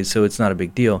anyways, so it's not a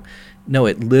big deal. No,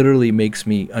 it literally makes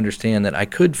me understand that I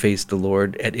could face the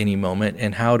Lord at any moment,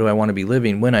 and how do I want to be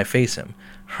living when I face him,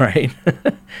 right?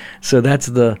 So that's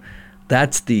the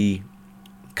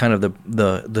kind of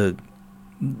the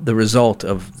result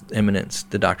of imminence,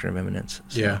 the doctrine of imminence.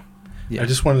 So, Yeah. Yeah. I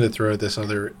just wanted to throw this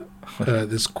other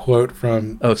this quote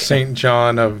from Okay. St.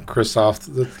 John of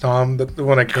Chrysostom, the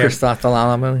one I can't. Christophe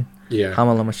Alamali, Yeah.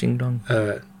 Hamalama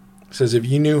Shingdong. It says, if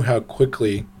you knew how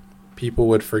quickly people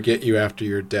would forget you after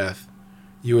your death,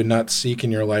 you would not seek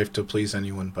in your life to please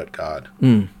anyone but God.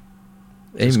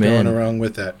 Just Amen. going around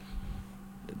with that.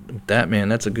 That, man,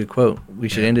 that's a good quote. We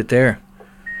should end it there.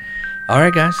 All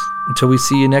right, guys. Until we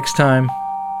see you next time.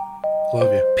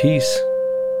 Love you. Peace.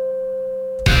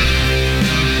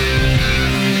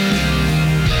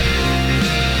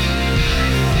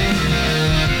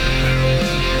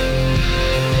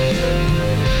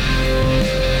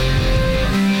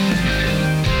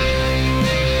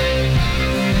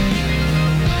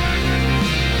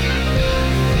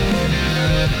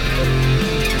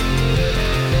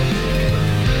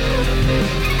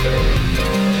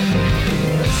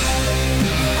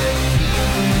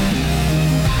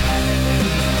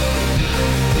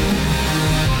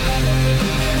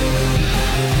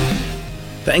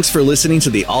 Thanks for listening to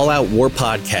the All Out War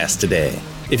podcast today.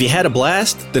 If you had a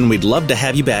blast, then we'd love to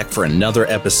have you back for another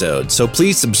episode, so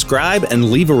please subscribe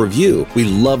and leave a review. We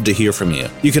love to hear from you.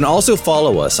 You can also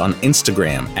follow us on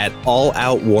Instagram at All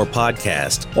Out War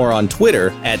Podcast or on Twitter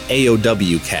at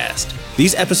AOWcast.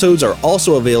 These episodes are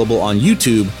also available on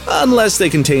YouTube, unless they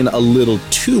contain a little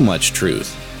too much truth.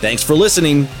 Thanks for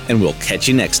listening, and we'll catch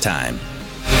you next time.